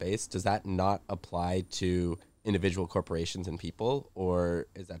up in space? Does that not apply to individual corporations and people, or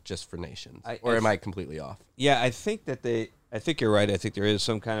is that just for nations? Am I completely off? Yeah, I think you're right. I think there is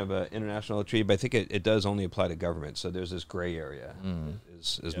some kind of an international treaty, but I think it does only apply to government. So there's this gray area,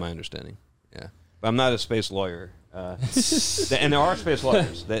 is my understanding. Yeah, but I'm not a space lawyer. And there are space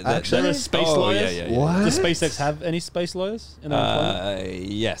lawyers. There are space lawyers? Yeah. What? Does SpaceX have any space lawyers in their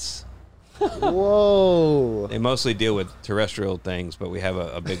employment? Yes. Whoa. They mostly deal with terrestrial things, but we have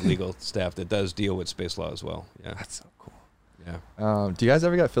a big legal staff that does deal with space law as well. Yeah, that's so cool. Yeah. Do you guys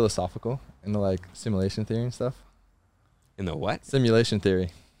ever get philosophical in the like simulation theory and stuff? In the what? Simulation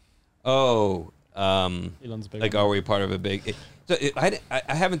theory. Oh, Elon's big. like, are we part of a big? I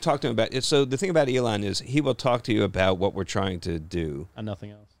haven't talked to him about it. So the thing about Elon is he will talk to you about what we're trying to do, and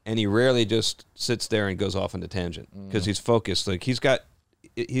nothing else. And he rarely just sits there and goes off on a tangent because he's focused. Like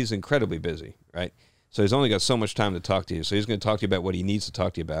he's incredibly busy, right? So he's only got so much time to talk to you. So he's going to talk to you about what he needs to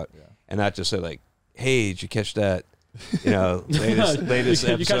talk to you about, and not just say like, "Hey, did you catch that? Latest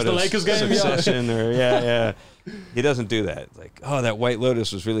episode you catch the Lakers game? Succession?" Or yeah. He doesn't do that. Like, oh, that White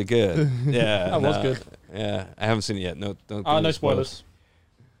Lotus was really good. Yeah, that was good. Yeah, I haven't seen it yet. No, don't. No spoilers.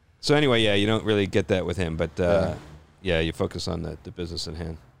 So anyway, yeah, you don't really get that with him, but you focus on the business at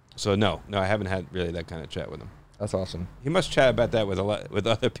hand. So no, I haven't had really that kind of chat with him. That's awesome. He must chat about that with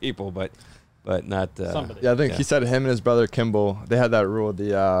other people, but not Somebody. Yeah, I think he said him and his brother Kimball, they had that rule,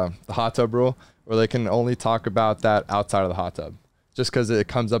 the hot tub rule, where they can only talk about that outside of the hot tub, just because it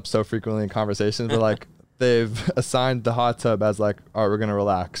comes up so frequently in conversations. But like they've assigned the hot tub as like, all right, we're gonna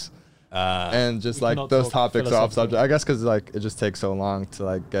relax, and just like those topics are off subject. I guess because like it just takes so long to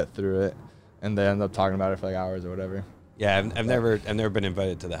like get through it, and they end up talking about it for like hours or whatever. Yeah, I've never been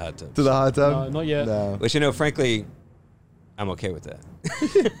invited to the hot tub. To the hot tub? No, not yet. No. Which, frankly, I'm okay with that.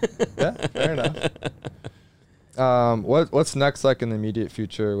 Yeah, fair enough. What's next, like in the immediate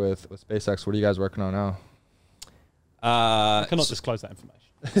future with SpaceX? What are you guys working on now? I cannot disclose that information.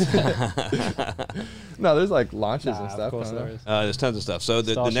 No, there's like launches and stuff. Of course there is. There's tons of stuff. So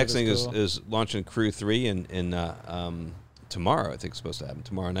the Starship next thing is cool. is launching Crew 3 in tomorrow. I think it's supposed to happen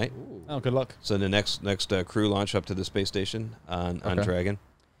tomorrow night. Oh, good luck. So the next crew launch up to the space station on Okay. Dragon.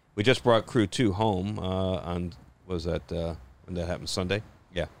 We just brought Crew 2 home on, was that, when that happened, Sunday?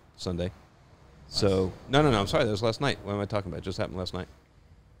 Yeah, Sunday. So, no, I'm sorry, that was last night. What am I talking about? It just happened last night.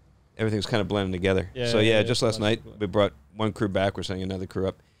 Everything's kind of blending together. Just last night, we brought one crew back. We're sending another crew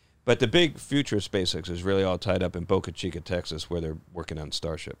up. But the big future of SpaceX is really all tied up in Boca Chica, Texas, where they're working on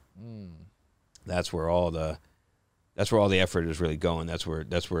Starship. That's where all the effort is really going. That's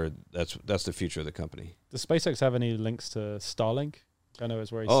the future of the company. Does SpaceX have any links to Starlink? I know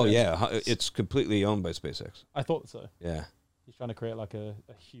it's where he's It's completely owned by SpaceX. I thought so. Yeah. He's trying to create like a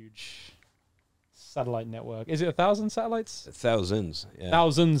huge satellite network. Is it 1,000 satellites? Thousands. Yeah.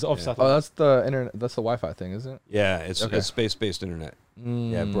 Thousands of Oh, satellites. that's the internet. That's the Wi-Fi thing, isn't it? Yeah, it's Okay. space-based internet.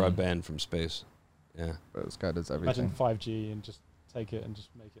 Yeah, broadband from space. Yeah. This guy does Imagine everything. 5G and just take it and just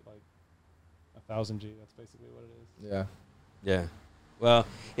make it like 1,000G. That's basically what it is. Yeah. Yeah. Well,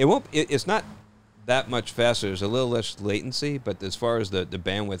 it won't. It's not that much faster. There's a little less latency, but as far as the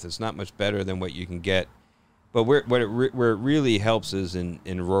bandwidth, it's not much better than what you can get. But where it really helps is in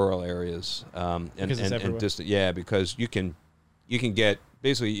rural areas and distant. Yeah, because you can get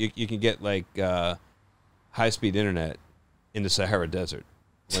basically you can get like high speed internet in the Sahara Desert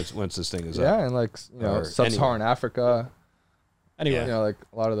once this thing is up. Yeah, and like Or sub-Saharan Africa. Anyway, Like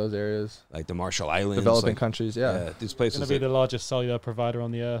a lot of those areas, like the Marshall Islands, developing countries. Yeah. these it's places. going to be the largest cellular provider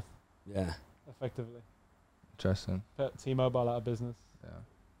on the earth, Yeah. effectively. Interesting. Put T-Mobile out of business. Yeah.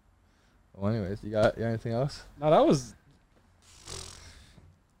 Well, anyways, you got anything else? No, that was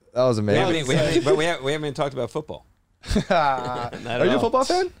amazing. We haven't even talked about football. Are you a football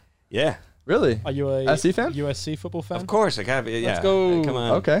fan? Yeah. Really? Are you a SC fan? USC football fan? Of course, I gotta be. Yeah. Let's go. Come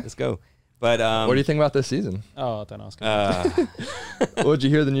on. Okay. Let's go. But What do you think about this season? Oh, don't ask. What did you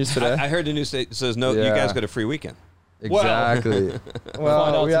hear the news today? I heard the news says no. You Yeah. guys got a free weekend. Exactly. Find Well,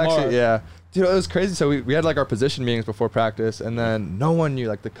 out we tomorrow. actually, yeah. Dude, it was crazy. So we had like our position meetings before practice, and then no one knew,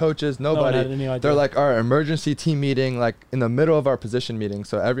 like the coaches, one nobody. had any idea. They're like our emergency team meeting, like in the middle of our position meeting.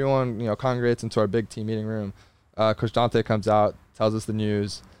 So everyone, congregates into our big team meeting room. Coach Dante comes out, tells us the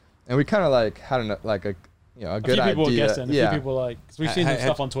news, and we kind of like had a good a few people were idea. guessing. A Yeah. few people because we've seen I-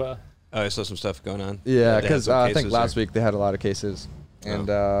 stuff on Twitter. Oh, I saw some stuff going on. Yeah, They had because some I think cases last or- week they had a lot of cases, and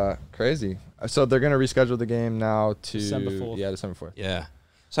crazy. So they're gonna reschedule the game now to December 4th. Yeah, December 4th. Yeah.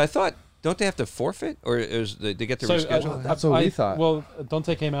 So I thought, don't they have to forfeit, or they get to reschedule? That's what we thought. Well,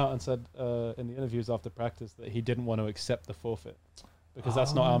 Dante came out and said in the interviews after practice that he didn't want to accept the forfeit because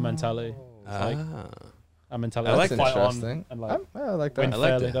that's not our mentality. It's like our mentality. I is like to fight on interesting. and like I like that. win I like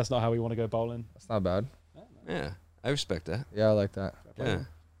fairly. that. That's not how we want to go bowling. That's not bad. Yeah, I respect that. Yeah, I like that. Yeah,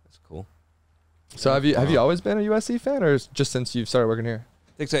 that's cool. So have you always been a USC fan, or just since you've started working here?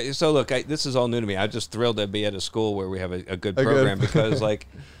 So look, this is all new to me. I'm just thrilled to be at a school where we have a good program because like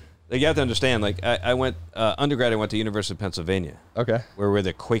you have to understand. Like I went undergrad. I went to University of Pennsylvania, Okay. where we're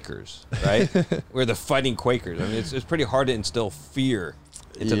the Quakers, right? We're the fighting Quakers. I mean, it's pretty hard to instill fear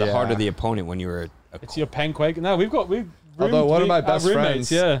into the heart Yeah. of the opponent when you're It's your Penn Quake. No, we've Although one of my best roommates,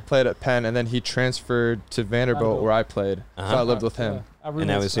 friends played at Penn, and then he transferred to Vanderbilt, where I played. So I lived with him. Our And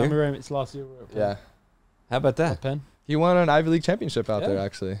now roommates, he's here? our roommates last year were at Penn. Yeah. How about that? Penn. He won an Ivy League championship out there, Yeah.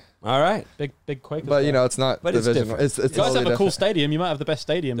 actually. All right. Big Quakers. But there. it's not But it's divisional. different. It's You guys totally have a cool different. stadium. You might have the best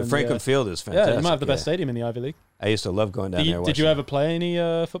stadium. The in Franklin Field is fantastic. Yeah, you might have the best stadium in the Ivy League. I used to love going down there. Did you ever play any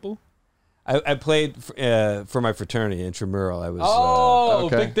football? I played for my fraternity intramural. I was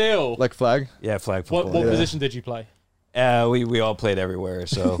okay. Big deal. Like flag. flag football. What Yeah. position did you play? We all played everywhere.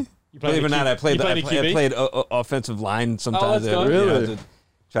 So You played believe it or not, I played a QB? offensive line sometimes. let's go. You know, Really? to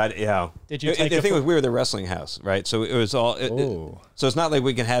try to, Did you The take thing was, we were the wrestling house, right? So it was all. So it's not like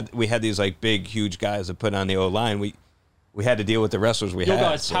we had these like big, huge guys that put on the O line. We had to deal with the wrestlers we Your had.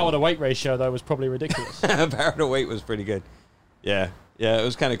 guys' power to weight ratio though was probably ridiculous. Power to weight was pretty good. Yeah, it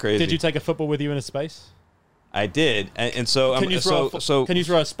was kind of crazy. Did you take a football with you in a space? I did, and so Can you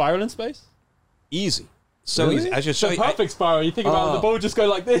throw a spiral in space? Easy. So Really? easy. I should show The you. perfect spiral. You think about it, the ball just go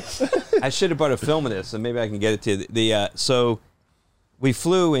like this. I should have brought a film of this, and maybe I can get it to you. So we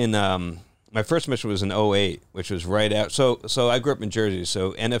flew in. My first mission was in 08, which was right out. So I grew up in Jersey.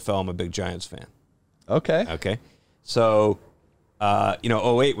 So NFL, I'm a big Giants fan. Okay. Okay. So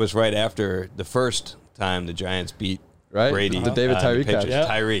 08 was right after the first time the Giants beat Right. Brady. The David Tyree catch. Patriots.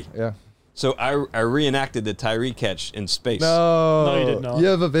 Tyree. Yeah. So I reenacted the Tyree catch in space. No. you did not. You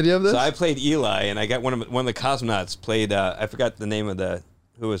have a video of this? So I played Eli, and I got one of the cosmonauts played. I forgot the name of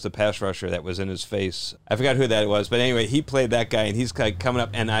who was the pass rusher that was in his face. I forgot who that was, but anyway, he played that guy, and he's like coming up,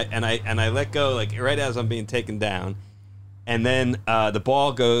 and I let go like right as I'm being taken down, and then the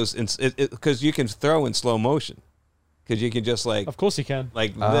ball goes because you can throw in slow motion, because you can just like Of course you can.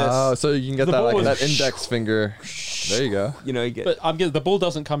 like this. Oh, so you can get The that ball like was- that index finger. There you go. You get But I'm getting the ball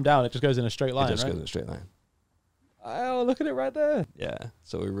doesn't come down; it just goes in a straight it line, just right? goes in a straight line. Oh, look at it right there. Yeah.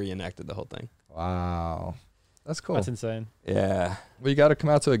 So we reenacted the whole thing. Wow. That's cool. That's insane. Yeah. Well, you got to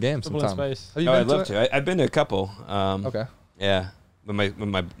come out to a game Football in sometime. space. Have you Oh, been I'd love to. I've been to a couple. Okay. Yeah, with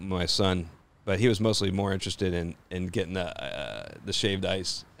my son, but he was mostly more interested in getting the shaved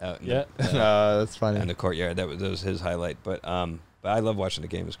ice out in, Yeah. That's funny. in the courtyard. That was his highlight. But I love watching the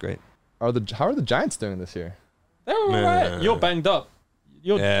game. It's great. How are the Giants doing this year? They're all right. You're banged up.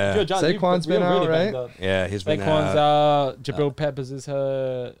 You're Giants. Saquon's been out, right? Yeah, he's been Saquon's out. out. Jabril Peppers is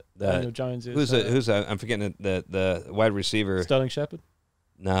hurt. Daniel Jones is Who's I'm forgetting the wide receiver. Sterling Shepard.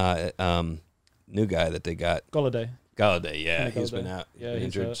 Nah, new guy that they got. Galladay. Galladay. Yeah, Kenny he's Galladay. been out. Yeah, He's been he's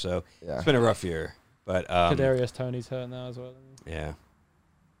injured. hurt. So Yeah. it's been a rough year. But Kadarius Toney's hurt now as well. yeah.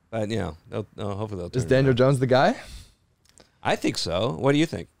 But they'll hopefully they'll. Is turn it Daniel around. Jones the guy? I think so. What do you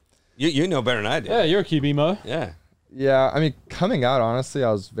think? You know better than I do. Yeah, you're a QB, Mo. Yeah. Yeah, I mean, coming out, honestly,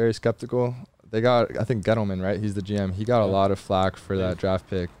 I was very skeptical. They got, I think, Gettleman, right? He's the GM. He got a lot of flack for that draft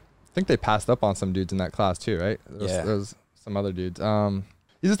pick. I think they passed up on some dudes in that class too, right? There's some other dudes.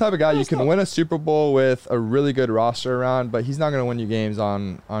 He's the type of guy you can win a Super Bowl with a really good roster around, but he's not going to win you games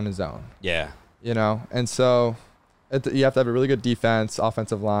on his own. Yeah. And so you have to have a really good defense,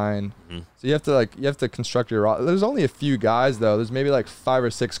 offensive line. Mm-hmm. So you have to construct your roster. There's only a few guys though. There's maybe like 5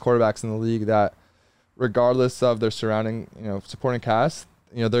 or 6 quarterbacks in the league that, regardless of their surrounding, supporting cast,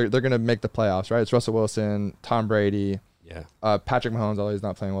 they're going to make the playoffs, right? It's Russell Wilson, Tom Brady, Patrick Mahomes, although he's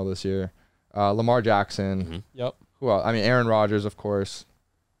not playing well this year, Lamar Jackson. Mm-hmm. Yep. Who else? I mean, Aaron Rodgers, of course.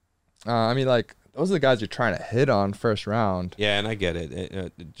 Those are the guys you're trying to hit on first round. Yeah, and I get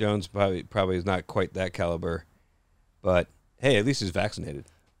it. Jones probably is not quite that caliber, but hey, at least he's vaccinated.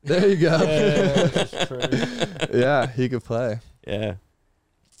 There you go. Yeah, that's true. Yeah, he could play. Yeah.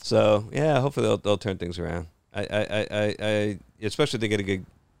 So yeah, hopefully they'll turn things around. I especially if they get a good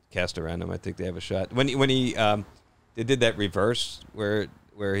cast around him. I think they have a shot. When he they did that reverse where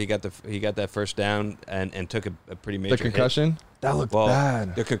he got that first down and took a pretty major The concussion? hit. That looked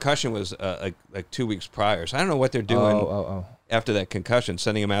bad. The concussion was like 2 weeks prior. So I don't know what they're doing after that concussion,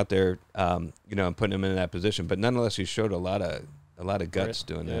 sending him out there, and putting him in that position. But nonetheless, he showed a lot of guts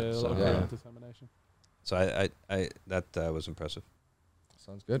doing that. A So lot of determination. So I that was impressive.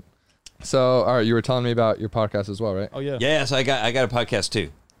 Sounds good. So, all right, you were telling me about your podcast as well, right? Oh yeah. Yeah, so I got a podcast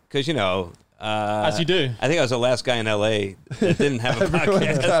too, because as you do. I think I was the last guy in LA that didn't have a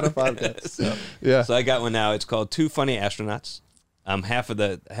Everyone's podcast. got a podcast. Yeah. So I got one now. It's called Two Funny Astronauts. Half of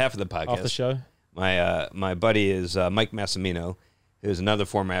the podcast. Off the show. My buddy is Mike Massimino, who's another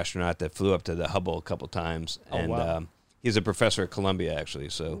former astronaut that flew up to the Hubble a couple times, and he's a professor at Columbia actually.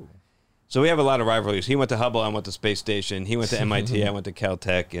 So we have a lot of rivalries. He went to Hubble, I went to Space Station. He went to MIT, I went to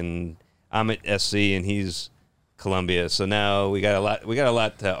Caltech, and I'm at SC, and he's Columbia. So now we got a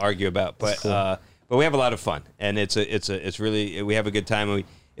lot to argue about, but we have a lot of fun, and it's really, we have a good time.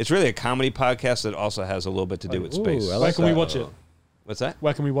 It's really a comedy podcast that also has a little bit to do with space. Where can we watch it? What's that?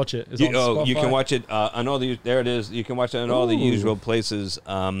 Where can we watch it? Is it on You Spotify? can watch it on all the. There it is. You can watch it on all the usual places.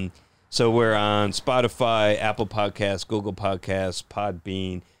 So we're on Spotify, Apple Podcasts, Google Podcasts,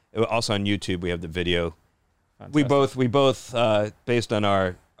 Podbean. Also on YouTube, we have the video. Fantastic. We both based on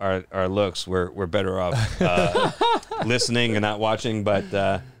our looks, we're better off listening and not watching, but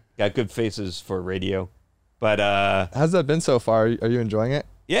got good faces for radio. But How's that been so far? Are you enjoying it?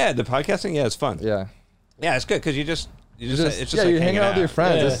 yeah, the podcasting, it's fun. Yeah. Yeah, it's good because you just it's just yeah, like you're hanging out with your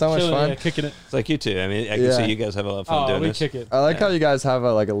friends. It's so much chilling, fun. yeah, kicking it. It's like you two. I mean, I can see you guys have a lot of fun Oh, doing we this. kick it. I like how you guys have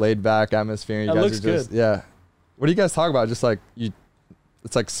a laid back atmosphere. You That guys looks are just good. yeah. What do you guys talk about? Just like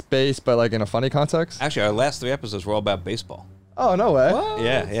it's like space, but like in a funny context. Actually, our last 3 episodes were all about baseball. Oh no way!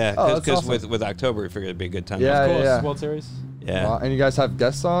 Yeah. Oh, that's Because awesome. with October, we figured it'd be a good time. Yeah, Of course, yeah. World Series. Yeah. Wow. And you guys have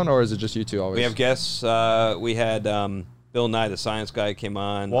guests on, or is it just you two always? We have guests. We had Bill Nye, the science guy, came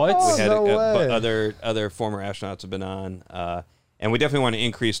on. What? Oh, We had no way. other former astronauts have been on. And we definitely want to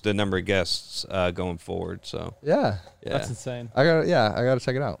increase the number of guests going forward. So Yeah. That's insane. I gotta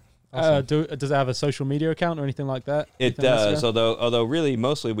check it out. Does it have a social media account or anything like that? It Anything on does, Instagram? although really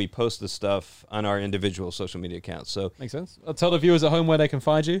mostly we post the stuff on our individual social media accounts. So Makes sense. I'll tell the viewers at home where they can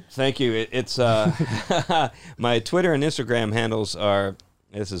find you. thank you. It's my Twitter and Instagram handles are.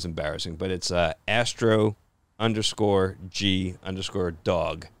 This is embarrassing, but it's Astro_G_dog.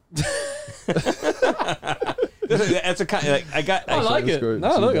 That's a kind. Like, I like it. good.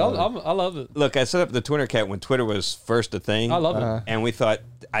 No, look, G-Dog. I love it. Look, I set up the Twitter account when Twitter was first a thing. I love it. And we thought,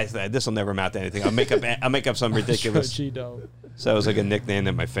 this will never amount to anything. I'll make up some ridiculous. G-Dog. So it was like a nickname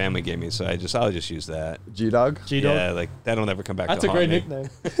that my family gave me. So I'll just use that. G-Dog? G-Dog. Yeah, like that'll never come back. That's to a great haunt me.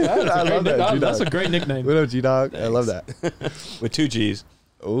 nickname. I love that. G-Dog. That's a great nickname. What up, G-Dog? I love that. With 2 G's.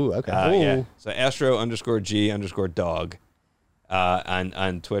 Ooh, okay. Yeah. So Astro_G_dog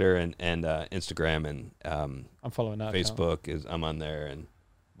on Twitter and Instagram and I'm following that. Facebook I'm on there and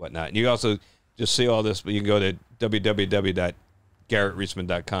whatnot. And you also just see all this, but you can go to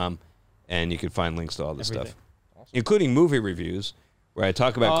www.garrettreisman.com and you can find links to all this stuff, including movie reviews where I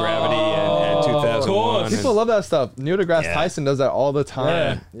talk about Gravity and 2001. People love that stuff. Neil deGrasse Tyson does that all the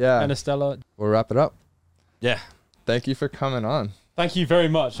time. Yeah. Interstellar. We'll wrap it up. Yeah. Thank you for coming on. Thank you very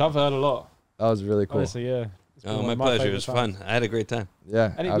much. I've heard a lot. That was really cool. Honestly, yeah. It's been Oh, one my of pleasure. It favorite was times. fun. I had a great time.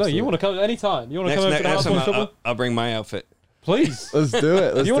 Yeah. Look, you want to come anytime. You want to come over to the house time on football? I'll bring my outfit. Please. Let's do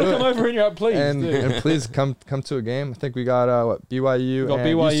it. Let's You want do to it. come over in your please? And, do. and please come to a game. I think we got BYU We've got and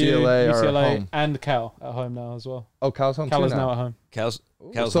BYU, UCLA are at home. and Cal at home now as well. Oh, Cal's home Cal too is now. now at home. Cal's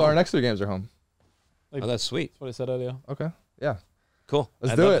So home. our next 3 games are home. Oh, that's sweet. That's what I said earlier. Okay. Yeah. Cool.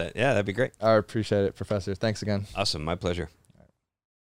 Let's I'd do love it. that. Yeah, that'd be great. I appreciate it, Professor. Thanks again. Awesome. My pleasure.